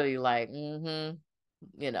mentality, like,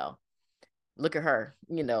 look at her,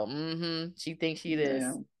 she thinks she this.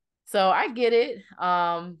 Yeah. So I get it.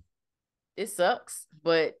 It sucks,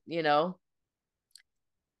 but the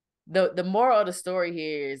moral of the story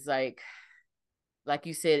here is like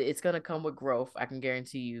you said, it's gonna come with growth. I can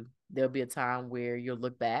guarantee you there'll be a time where you'll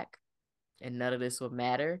look back and none of this will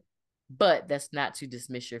matter. But that's not to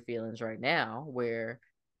dismiss your feelings right now, where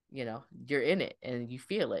you're in it and you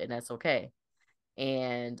feel it, and that's okay.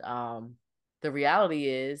 And the reality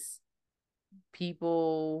is,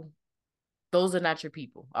 people, those are not your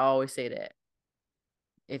people. I always say that.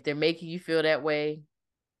 If they're making you feel that way,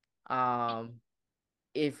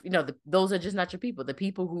 if those are just not your people. The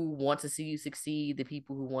people who want to see you succeed, the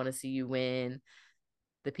people who want to see you win,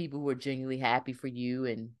 the people who are genuinely happy for you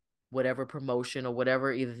and whatever promotion or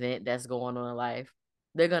whatever event that's going on in life,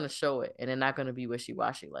 they're gonna show it, and they're not gonna be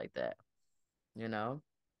wishy-washy like that. Yeah.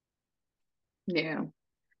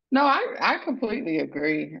 No, I completely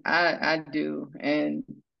agree. I do, and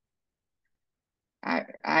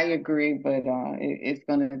I agree, but it's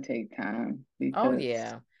gonna take time Oh because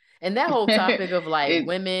yeah. And that whole topic of like it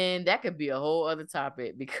women, that could be a whole other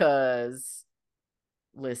topic because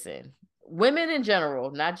listen, women in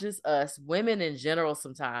general, not just us, women in general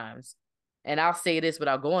sometimes, and I'll say this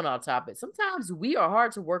without going on topic, sometimes we are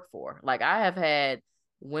hard to work for. Like, I have had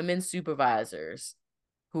women supervisors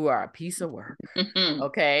who are a piece of work. Mhm.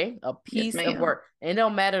 Okay, a Yes, piece of ma'am. work. And it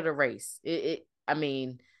don't matter the race. I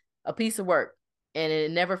mean, a piece of work, and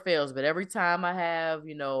it never fails. But every time I have,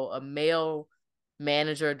 a male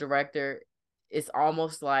manager, director, it's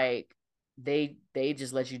almost like they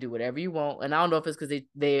just let you do whatever you want. And I don't know if it's because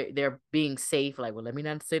they're being safe, like, well, let me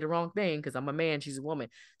not say the wrong thing because I'm a man, she's a woman.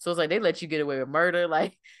 So it's like they let you get away with murder,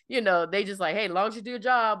 like, they just like, hey, as long as you do your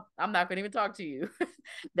job, I'm not gonna even talk to you.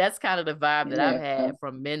 That's kind of the vibe that I've Yeah. had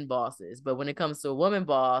from men bosses. But when it comes to a woman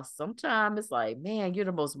boss, sometimes it's like, man, you're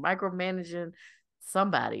the most micromanaging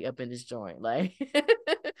somebody up in this joint. Like,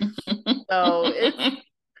 so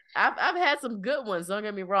I've had some good ones. Don't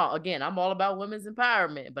get me wrong. Again, I'm all about women's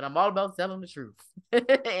empowerment, but I'm all about telling the truth.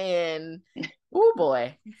 And oh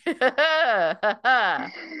boy.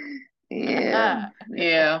 Yeah.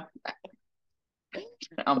 Yeah.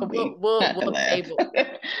 I'm But weak. we'll Laugh. table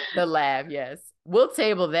the laugh, yes. We'll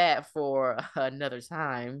table that for another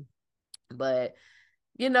time. But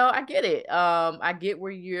I get it. I get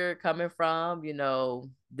where you're coming from.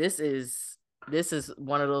 This is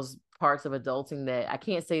one of those parts of adulting that I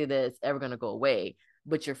can't say that it's ever gonna go away,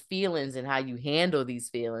 but your feelings and how you handle these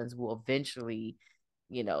feelings will eventually,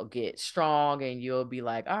 get strong, and you'll be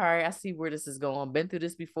like, all right, I see where this is going. Been through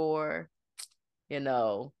this before, you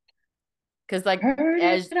know. Because like Heard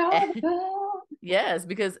as it all before. yes,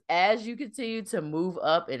 because as you continue to move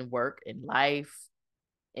up in work and life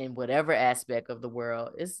in whatever aspect of the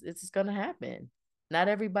world, it's gonna happen. Not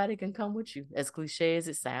everybody can come with you. As cliche as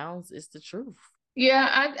it sounds, it's the truth. Yeah,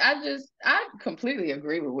 I completely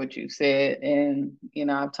agree with what you said. And,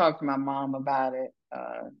 I've talked to my mom about it.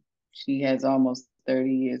 She has almost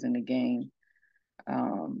 30 years in the game.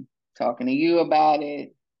 Talking to you about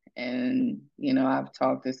it. And, I've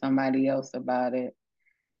talked to somebody else about it.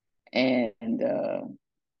 And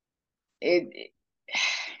it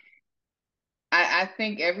I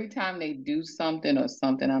think every time they do something or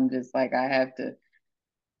something, I'm just like, I have to,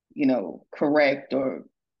 correct, or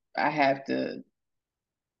I have to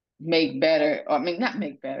make better. Or, I mean, not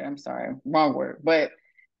make better. I'm sorry, wrong word. But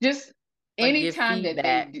just Like give anytime that they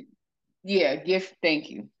feedback. do, yeah, thank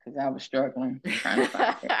you, because I was struggling trying to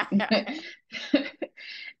find it.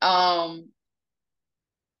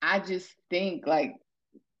 I just think like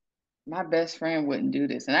my best friend wouldn't do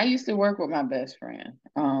this. And I used to work with my best friend.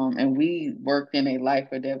 And we worked in a life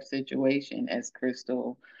or death situation, as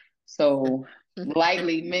Crystal so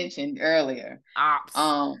lightly mentioned earlier. Ops.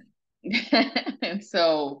 Um, and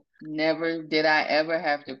so never did I ever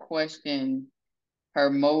have to question her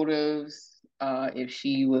motives, if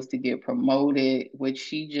she was to get promoted, which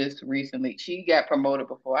she got promoted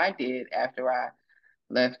before I did after I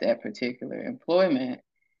left that particular employment.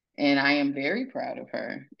 And I am very proud of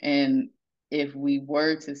her. And if we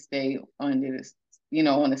were to stay under this,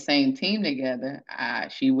 on the same team together,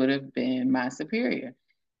 she would have been my superior.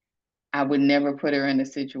 I would never put her in a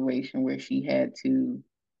situation where she had to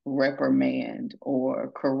reprimand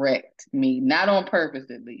or correct me, not on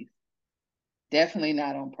purpose, at least. Definitely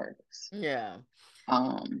not on purpose. Yeah.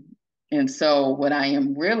 Um, and so what I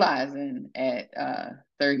am realizing at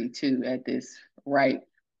 32, at this right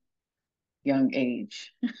young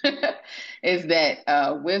age, is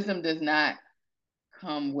that wisdom does not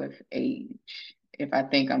come with age. If I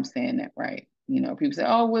think I'm saying that right. People say,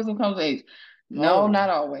 oh, wisdom comes with age. No, Oh. not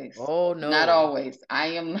always. Oh Not no. always. I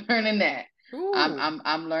am learning that. I'm Ooh. I'm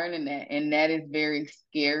I'm learning that. And that is very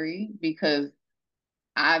scary because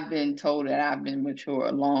I've been told that I've been mature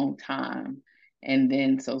a long time. And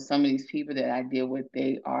then so some of these people that I deal with,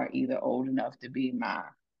 they are either old enough to be my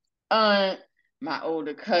aunt, my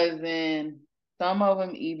older cousin, some of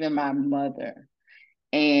them even my mother.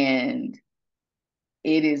 And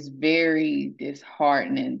it is very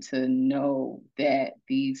disheartening to know that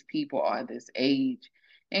these people are this age.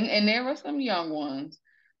 And there were some young ones,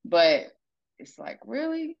 but it's like,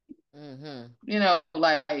 really? Mm-hmm.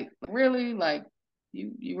 Like really? Like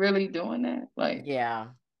you really doing that? Like, Yeah.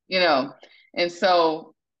 you know, and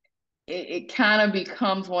so it kind of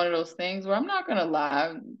becomes one of those things where I'm not gonna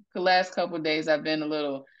lie. The last couple of days I've been a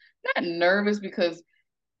little not nervous because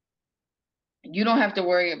you don't have to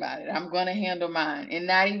worry about it. I'm gonna handle mine, and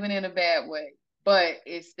not even in a bad way. But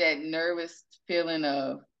it's that nervous feeling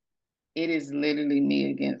of it is literally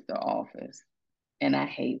me against the office, and I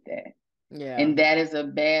hate that. Yeah. And that is a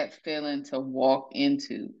bad feeling to walk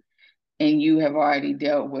into. And you have already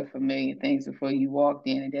dealt with a million things before you walked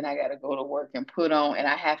in, and then I got to go to work and put on, and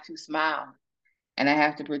I have to smile. And I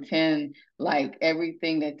have to pretend like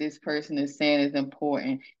everything that this person is saying is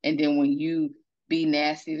important. And then when you be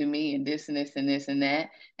nasty to me and this and this and this and that.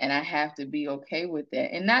 And I have to be okay with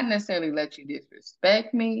that and not necessarily let you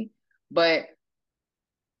disrespect me, but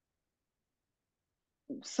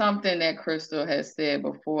something that Crystal has said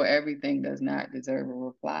before, everything does not deserve a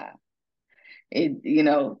reply.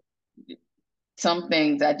 Some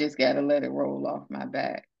things I just got to let it roll off my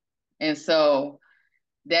back. And so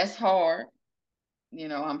that's hard.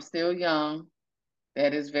 I'm still young.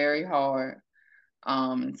 That is very hard.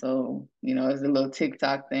 And so, as a little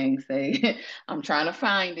TikTok thing say, I'm trying to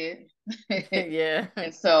find it. Yeah.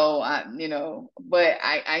 And so but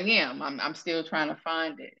I am. I'm still trying to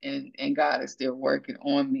find it. And God is still working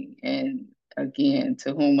on me. And again,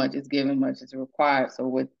 to whom much is given, much is required. So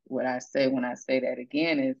what I say when I say that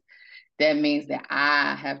again is that means that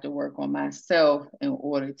I have to work on myself in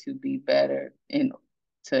order to be better and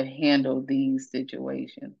to handle these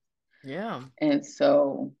situations. Yeah. And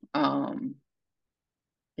so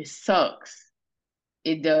it sucks.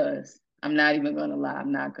 It does. I'm not even going to lie.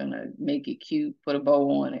 I'm not going to make it cute, put a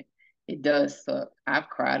bow on it. It does suck. I've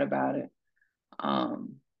cried about it.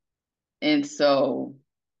 And so,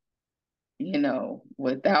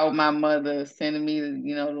 without my mother sending me,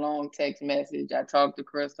 long text message, I talked to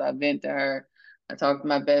Crystal, I vent to her, I talked to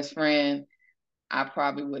my best friend, I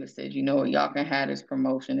probably would have said, y'all can have this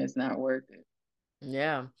promotion. It's not worth it.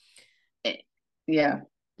 Yeah. Yeah.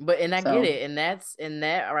 But I get it. And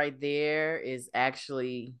that right there is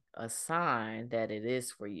actually a sign that it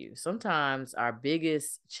is for you. Sometimes our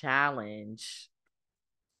biggest challenge,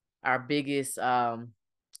 our biggest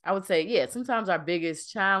I would say, yeah, sometimes our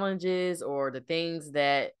biggest challenges or the things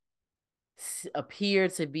that appear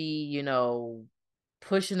to be,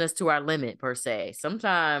 pushing us to our limit per se.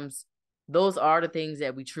 Sometimes those are the things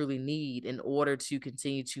that we truly need in order to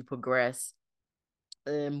continue to progress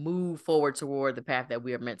and move forward toward the path that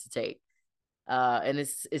we are meant to take. And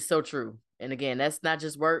it's so true. And again, that's not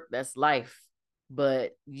just work, that's life.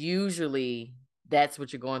 But usually that's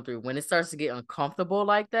what you're going through. When it starts to get uncomfortable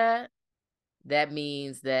like that, that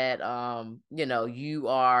means that you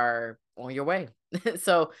are on your way.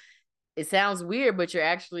 So it sounds weird, but you're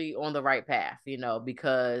actually on the right path,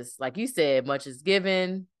 because like you said, much is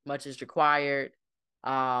given, much is required.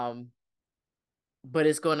 But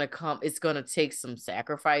it's going to take some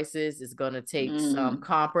sacrifices. It's going to take some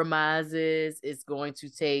compromises. It's going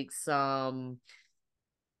to take some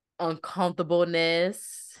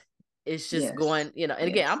uncomfortableness. It's just going, and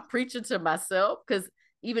again, I'm preaching to myself because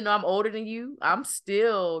even though I'm older than you, I'm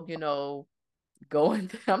still,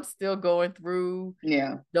 I'm still going through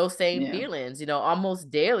those same feelings.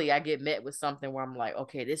 Almost daily I get met with something where I'm like,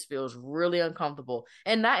 okay, this feels really uncomfortable.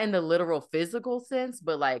 And not in the literal physical sense,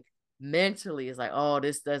 but like mentally it's like, oh,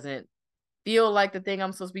 this doesn't feel like the thing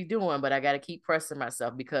I'm supposed to be doing, but I got to keep pressing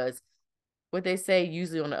myself because what they say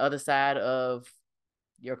usually on the other side of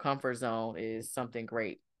your comfort zone is something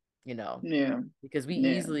great, because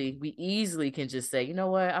we easily can just say, you know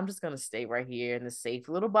what, I'm just going to stay right here in the safe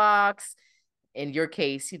little box. In your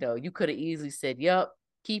case, you could have easily said, yep,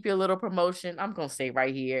 keep your little promotion. I'm going to stay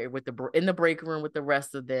right here in the break room with the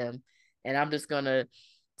rest of them. And I'm just going to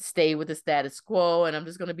stay with the status quo. And I'm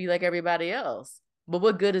just going to be like everybody else. But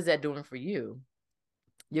what good is that doing for you?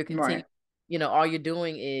 You're continuing, all you're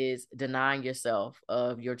doing is denying yourself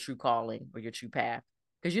of your true calling or your true path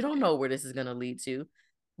because you don't know where this is going to lead to.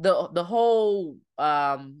 The whole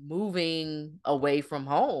moving away from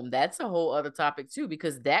home, that's a whole other topic too,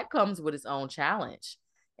 because that comes with its own challenge.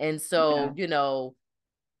 And so,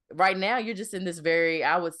 right now you're just in this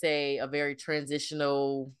I would say a very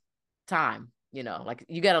transitional time, like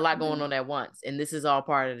you got a lot going on at once, and this is all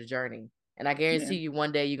part of the journey. And I guarantee you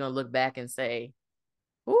one day you're going to look back and say,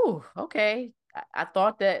 ooh, okay. I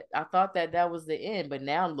thought that was the end, but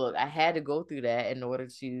now look, I had to go through that in order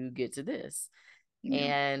to get to this.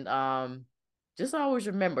 And just always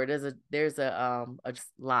remember there's a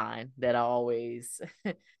line that I always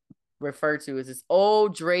refer to as this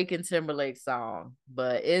old Drake and Timberlake song.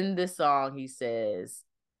 But in this song, he says,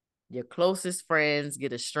 your closest friends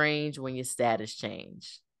get estranged when your status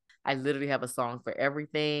change. I literally have a song for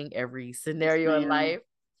everything, every scenario in life.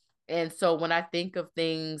 And so when I think of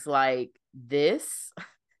things like this,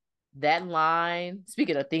 that line,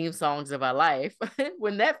 speaking of theme songs of our life,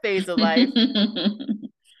 when that phase of life,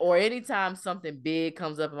 or anytime something big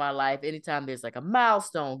comes up in my life, anytime there's like a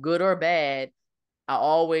milestone, good or bad, I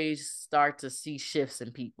always start to see shifts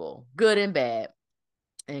in people, good and bad.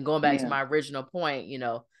 And going back to my original point,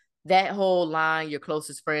 that whole line, your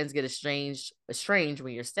closest friends get estranged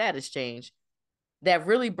when your status change, that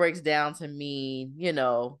really breaks down to mean,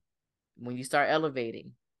 when you start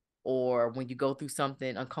elevating, or when you go through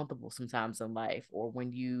something uncomfortable sometimes in life, or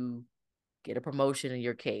when you get a promotion in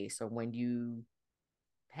your case, or when you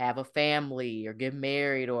have a family or get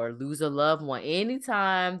married or lose a loved one,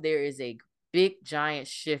 anytime there is a big giant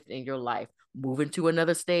shift in your life, moving to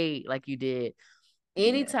another state like you did,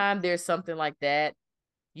 anytime there's something like that,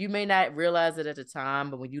 you may not realize it at the time,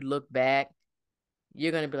 but when you look back,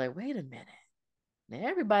 you're going to be like, wait a minute. Now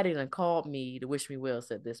everybody done called me to wish me well,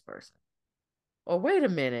 said this person. Or wait a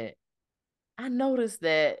minute. I noticed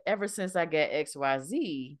that ever since I got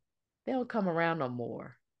XYZ, they don't come around no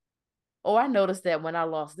more. Or I noticed that when I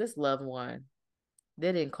lost this loved one,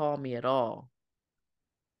 they didn't call me at all.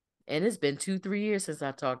 And it's been 2-3 years since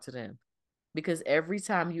I talked to them. Because every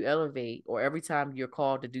time you elevate or every time you're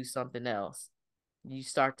called to do something else, you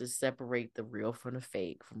start to separate the real from the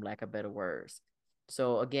fake, from lack of better words.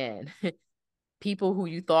 So again, people who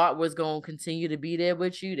you thought was going to continue to be there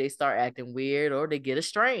with you, they start acting weird or they get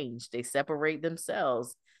estranged. They separate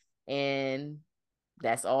themselves. And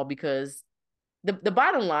that's all because the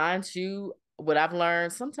bottom line too, what I've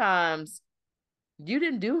learned, sometimes you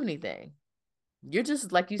didn't do anything. You're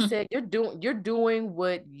just, like you said, you're doing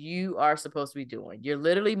what you are supposed to be doing. You're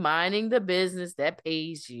literally minding the business that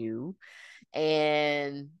pays you,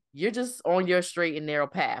 and you're just on your straight and narrow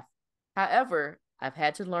path. However, I've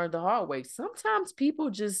had to learn the hard way. Sometimes people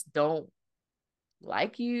just don't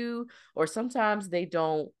like you, or sometimes they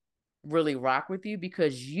don't really rock with you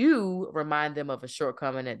because you remind them of a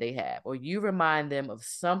shortcoming that they have, or you remind them of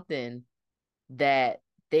something that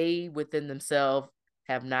they within themselves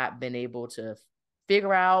have not been able to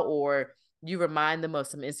figure out, or you remind them of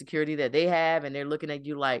some insecurity that they have, and they're looking at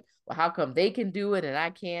you like, well, how come they can do it and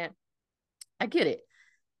I can't? I get it.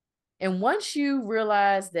 And once you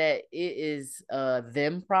realize that it is a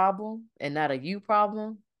them problem and not a you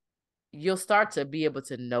problem, you'll start to be able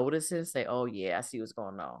to notice and say, oh yeah, I see what's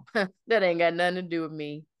going on. That ain't got nothing to do with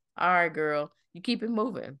me. All right, girl, you keep it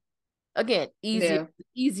moving. Again,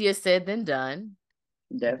 easier said than done.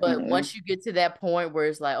 Definitely. But once you get to that point where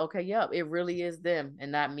it's like, okay, yep, it really is them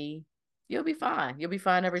and not me, you'll be fine. You'll be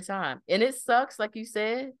fine every time. And it sucks, like you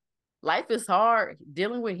said. Life is hard.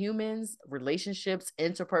 Dealing with humans, relationships,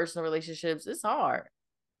 interpersonal relationships, it's hard.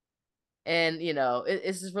 And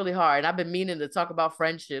it's just really hard. And I've been meaning to talk about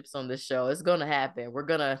friendships on this show. It's gonna happen. We're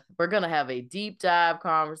gonna have a deep dive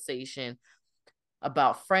conversation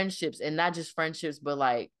about friendships, and not just friendships, but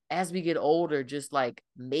like as we get older, just like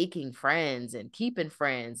making friends and keeping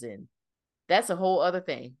friends, and that's a whole other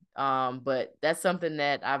thing. But that's something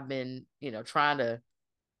that I've been, trying to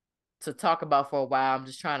talk about for a while. I'm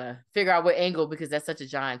just trying to figure out what angle, because that's such a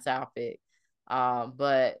giant topic.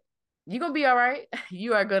 But you're gonna be all right.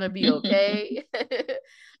 You are gonna be okay.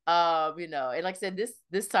 And like I said,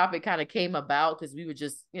 this topic kind of came about because we were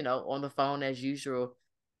just, on the phone as usual,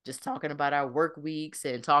 just talking about our work weeks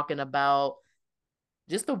and talking about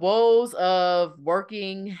just the woes of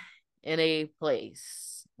working in a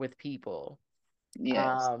place with people.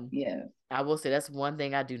 Yes. I will say that's one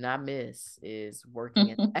thing I do not miss is working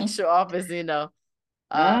in an actual office, and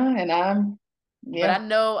I'm But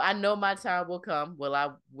I know my time will come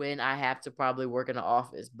when I have to probably work in an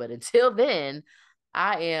office. But until then,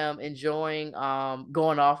 I am enjoying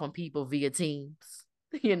going off on people via Teams.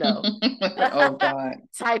 Oh God.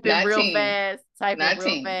 Typing Not real teams. fast Not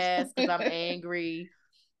because I'm angry.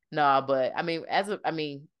 No, but I mean,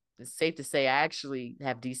 it's safe to say I actually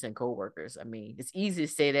have decent coworkers. I mean, it's easy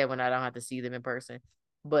to say that when I don't have to see them in person.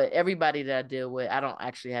 But everybody that I deal with, I don't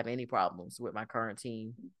actually have any problems with my current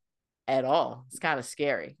team at all. It's kind of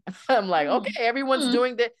scary. I'm like, okay, everyone's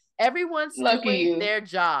doing that. Everyone's doing their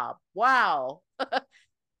job. Wow.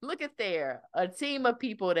 Look at a team of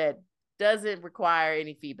people that doesn't require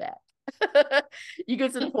any feedback. You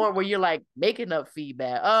get to the point where you're like making up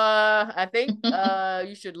feedback. I think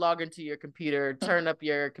you should log into your computer, turn up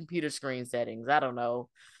your computer screen settings. I don't know.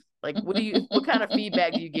 Like, what kind of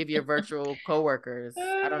feedback do you give your virtual coworkers?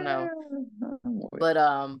 I don't know.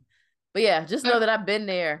 But yeah, just know that I've been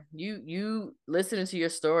there. You listening to your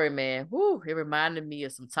story, man. Whoo, it reminded me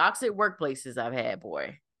of some toxic workplaces I've had,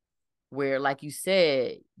 boy. Where, like you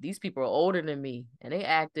said, these people are older than me and they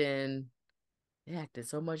acting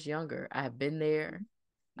so much younger. I have been there.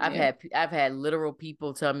 I've had literal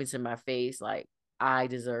people tell me to my face, like, I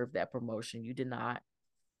deserve that promotion. You did not.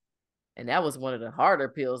 And that was one of the harder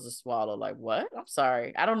pills to swallow. Like, what? I'm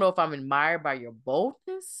sorry. I don't know if I'm admired by your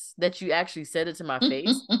boldness that you actually said it to my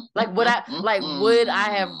face. Would I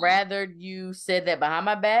have rather you said that behind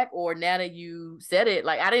my back, or now that you said it,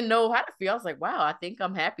 like, I didn't know how to feel. I was like, wow, I think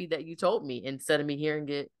I'm happy that you told me instead of me hearing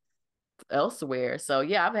it elsewhere. So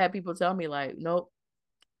yeah, I've had people tell me like, nope.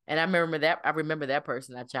 And I remember that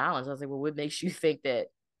person I challenged. I was like, well, what makes you think that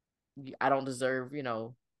I don't deserve,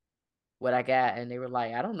 what I got, and they were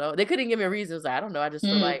like, I don't know. They couldn't give me a reason. It was like, I don't know. I just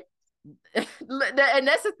feel Hmm. like, and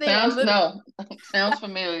that's the thing. Sounds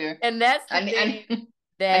familiar. And that's the I thing I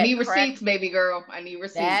that need cracked. receipts, baby girl. I need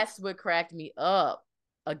receipts. That's what cracked me up.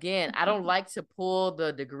 Again, I don't like to pull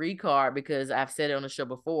the degree card because I've said it on the show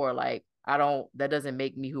before. Like, I don't. That doesn't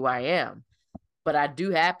make me who I am. But I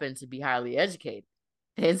do happen to be highly educated,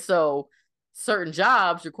 and so certain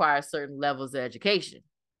jobs require certain levels of education.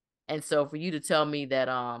 And so for you to tell me that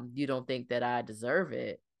you don't think that I deserve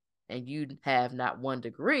it and you have not one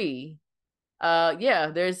degree,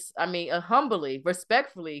 yeah, there's I mean, humbly,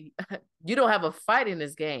 respectfully, you don't have a fight in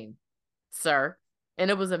this game, sir. And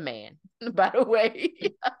it was a man, by the way.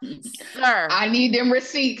 Sir. I need them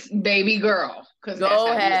receipts, baby girl. Because that's Go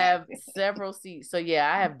how you have act. several seats. So yeah,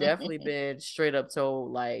 I have definitely been straight up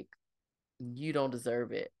told like you don't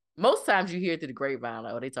deserve it. Most times you hear it through the grapevine,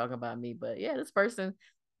 like, oh, they talking about me. But yeah, this person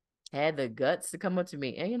had the guts to come up to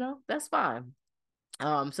me, and that's fine.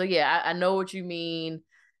 So yeah, I know what you mean.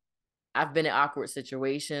 I've been in awkward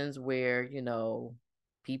situations where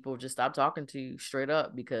people just stop talking to you straight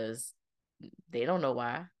up because they don't know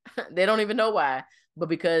why. They don't even know why, but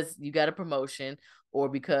because you got a promotion or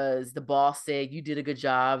because the boss said you did a good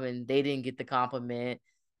job and they didn't get the compliment.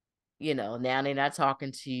 Now they're not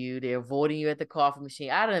talking to you. They're avoiding you at the coffee machine.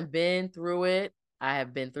 I done been through it. I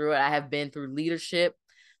have been through it. I have been through leadership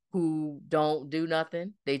who don't do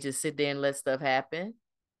nothing. They just sit there and let stuff happen,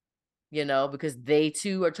 because they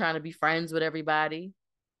too are trying to be friends with everybody.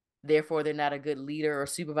 Therefore, they're not a good leader or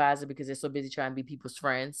supervisor because they're so busy trying to be people's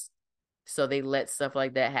friends. So they let stuff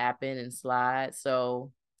like that happen and slide.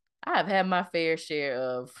 So I have had my fair share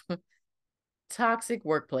of toxic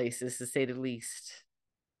workplaces, to say the least.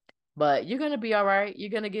 But you're going to be all right.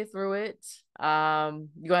 You're going to get through it. You're going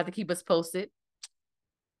to have to keep us posted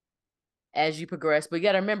as you progress. But you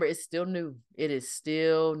got to remember, it's still new. It is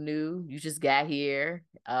still new. You just got here.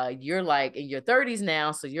 You're like in your 30s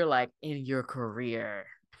now. So you're like in your career.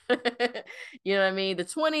 You know what I mean? The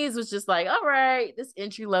 20s was just like, all right, this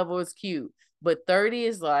entry level is cute. But 30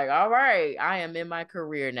 is like, all right, I am in my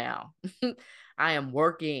career now. I am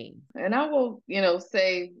working. And I will,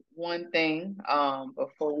 say one thing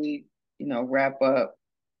before we, wrap up.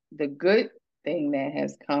 The good thing that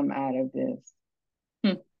has come out of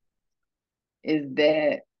this is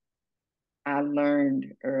that I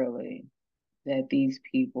learned early that these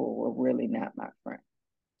people were really not my friend.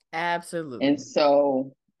 Absolutely. And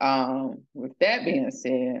so, with that being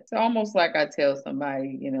said, it's almost like I tell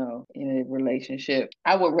somebody, in a relationship,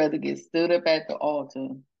 I would rather get stood up at the altar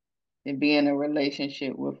than be in a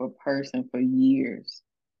relationship with a person for years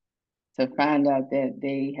to find out that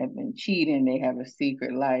they have been cheating, they have a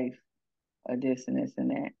secret life, or this and this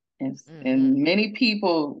and that. And many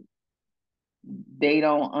people, they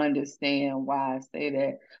don't understand why I say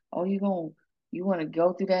that. Oh, you want to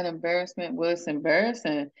go through that embarrassment? Well, it's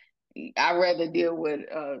embarrassing. I'd rather deal with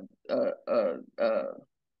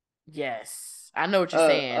yes, I know what you're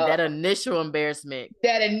saying. That initial embarrassment,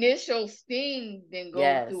 that initial sting, than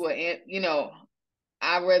go through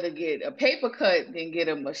I'd rather get a paper cut than get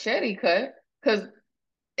a machete cut. Because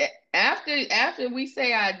after we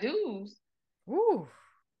say our dues,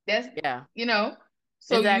 that's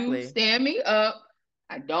so exactly. you stand me up.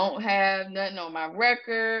 I don't have nothing on my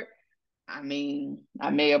record. I mean, I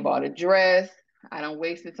may have bought a dress. I done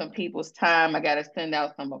wasted some people's time. I got to send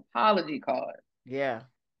out some apology cards. Yeah.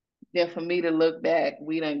 Then for me to look back,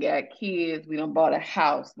 we done got kids. We done bought a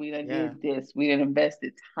house. We done did this. We done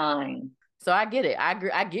invested time. So I get it. I agree.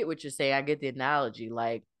 I get what you're saying. I get the analogy.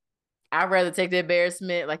 Like, I'd rather take the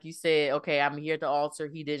embarrassment. Like you said, okay, I'm here at the altar.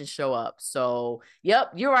 He didn't show up. So,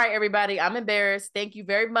 yep, you're right, everybody. I'm embarrassed. Thank you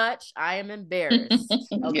very much. I am embarrassed.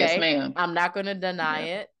 Okay. Yes, ma'am. I'm not going to deny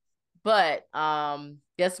it. But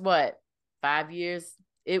guess what? 5 years,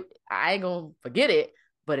 I ain't gonna forget it.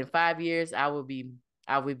 But in 5 years, I would be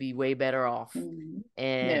way better off.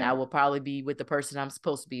 And I will probably be with the person I'm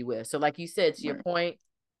supposed to be with. So, like you said, to your point,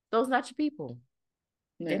 those not your people.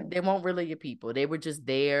 They weren't really your people. They were just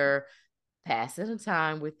there passing the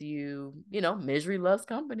time with you. Misery loves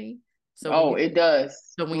company. So it does.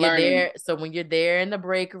 So when you're there in the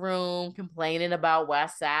break room complaining about why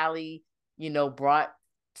Sally, brought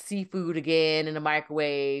seafood again in the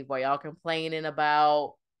microwave, while y'all complaining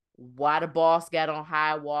about why the boss got on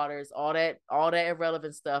high waters, all that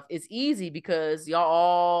irrelevant stuff, it's easy because y'all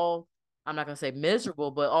all, I'm not gonna say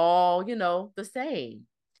miserable, but all the same.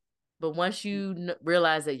 But once you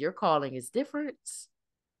realize that your calling is different,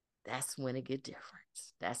 that's when it get different.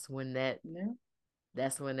 That's when that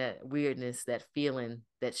weirdness, that feeling,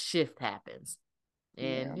 that shift happens.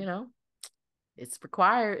 And it's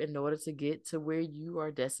required in order to get to where you are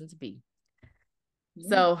destined to be.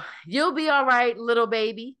 So you'll be all right, little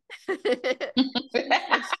baby. She's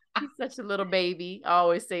such a little baby. I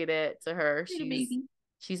always say that to her.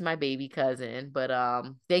 She's my baby cousin. But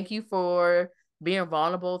thank you for being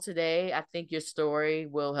vulnerable today. I think your story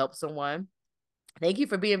will help someone. Thank you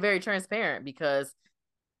for being very transparent, because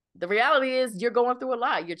the reality is you're going through a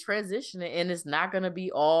lot. You're transitioning, and it's not going to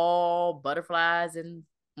be all butterflies and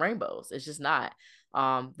rainbows. It's just not.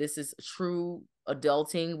 This is true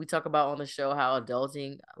adulting. We talk about on the show how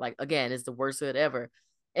adulting, like, again, is the worst hood ever.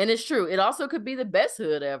 And it's true. It also could be the best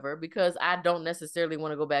hood ever, because I don't necessarily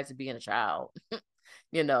want to go back to being a child.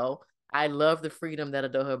 You know, I love the freedom that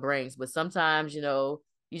adulthood brings, but sometimes, you know,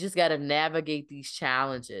 you just got to navigate these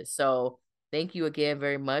challenges. So thank you again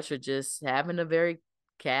very much for just having a very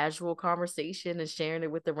casual conversation and sharing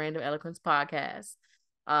it with the Random Eloquence podcast.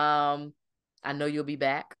 I know you'll be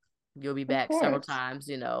back. You'll be back several times.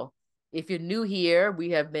 You know, if you're new here, we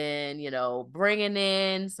have been, you know, bringing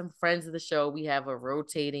in some friends of the show. We have a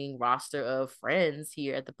rotating roster of friends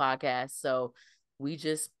here at the podcast. So we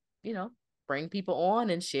just, you know, bring people on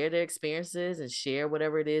and share their experiences and share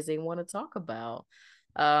whatever it is they want to talk about.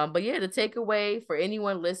 But yeah, the takeaway for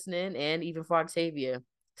anyone listening, and even for Octavia,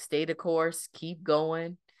 stay the course, keep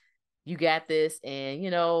going. You got this. And,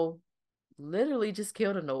 you know, literally just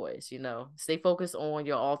kill the noise, you know, stay focused on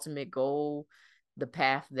your ultimate goal, the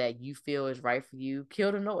path that you feel is right for you.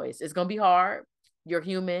 Kill the noise. It's going to be hard. You're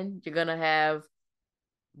human. You're going to have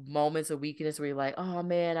moments of weakness where you're like, oh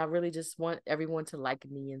man, I really just want everyone to like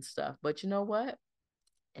me and stuff. But you know what?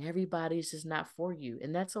 Everybody's just not for you.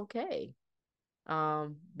 And that's okay.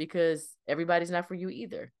 Because everybody's not for you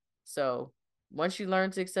either. So once you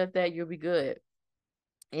learn to accept that, you'll be good.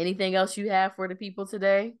 Anything else you have for the people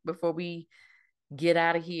today before we get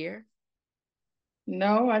out of here?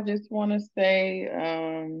 No, I just want to say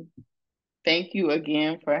thank you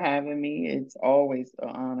again for having me. It's always an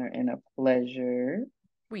honor and a pleasure.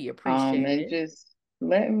 We appreciate it. And just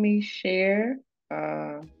let me share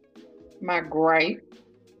my gripe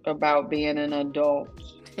about being an adult.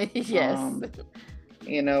 Yes.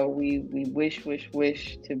 You know, we wish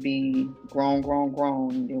to be grown,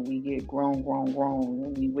 and we get grown,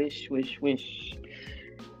 and we wish.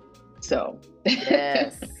 So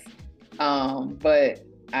yes. But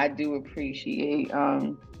I do appreciate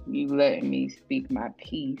you letting me speak my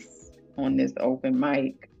piece on this open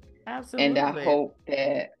mic. Absolutely. And I hope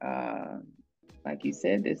that like you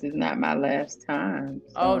said, this is not my last time.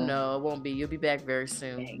 So. Oh no, it won't be. You'll be back very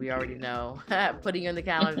soon. We already know. Putting you on the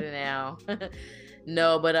calendar now.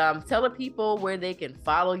 No, but tell the people where they can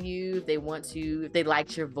follow you if they want to, if they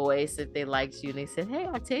liked your voice, if they liked you and they said, hey,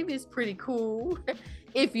 Octavia's pretty cool.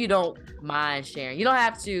 If you don't mind sharing. You don't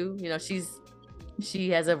have to, you know, she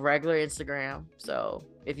has a regular Instagram. So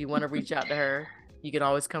if you want to reach out to her, you can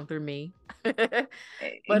always come through me. But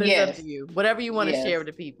it's up to you. Whatever you want to share with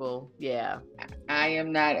the people. Yeah. I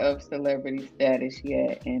am not of celebrity status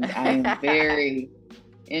yet, and I am very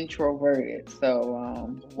introverted.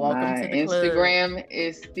 So my Instagram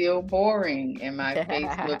is still boring, and my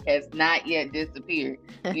Facebook has not yet disappeared.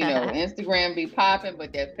 You know, Instagram be popping,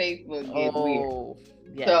 but that Facebook gets weird.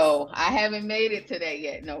 Yes. So I haven't made it to that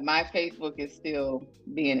yet. No, my Facebook is still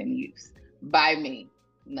being in use by me,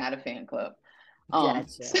 not a fan club.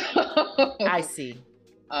 Gotcha. So, I see.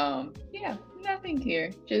 Yeah, nothing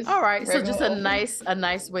here. Just all right. So just a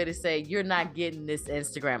nice way to say you're not getting this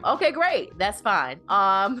Instagram. Okay, great. That's fine.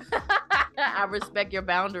 I respect your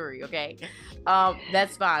boundary. Okay.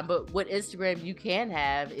 That's fine. But what Instagram you can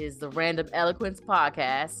have is the Random Eloquence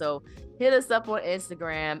Podcast. So hit us up on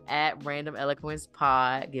Instagram at Random Eloquence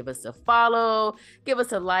Pod. Give us a follow, give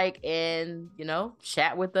us a like, and, you know,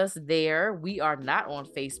 chat with us there. We are not on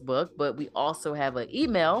Facebook, but we also have an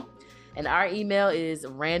email, and our email is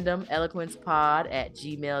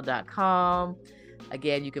randomeloquencepod@gmail.com.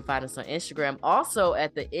 Again, you can find us on Instagram. Also,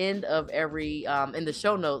 at the end of every, in the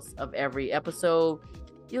show notes of every episode,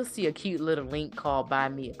 you'll see a cute little link called Buy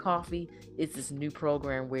Me a Coffee. It's this new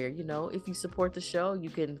program where, you know, if you support the show, you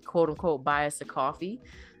can quote unquote buy us a coffee.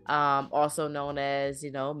 Also known as,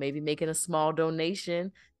 you know, maybe making a small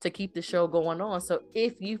donation to keep the show going on. So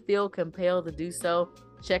if you feel compelled to do so,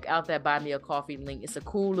 check out that Buy Me a Coffee link. It's a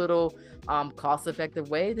cool little cost-effective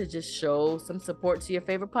way to just show some support to your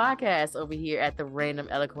favorite podcast over here at the Random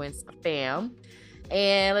Eloquence fam.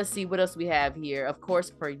 And let's see what else we have here. Of course,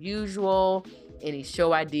 per usual, any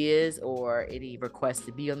show ideas or any requests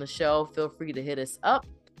to be on the show, feel free to hit us up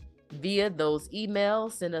via those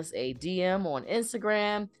emails. Send us a DM on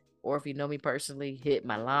Instagram, or if you know me personally, hit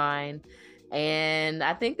my line. And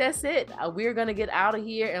I think that's it. We're going to get out of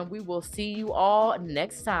here, and we will see you all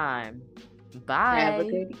next time. Bye. Have a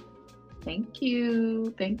good Thank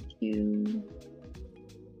you. Thank you.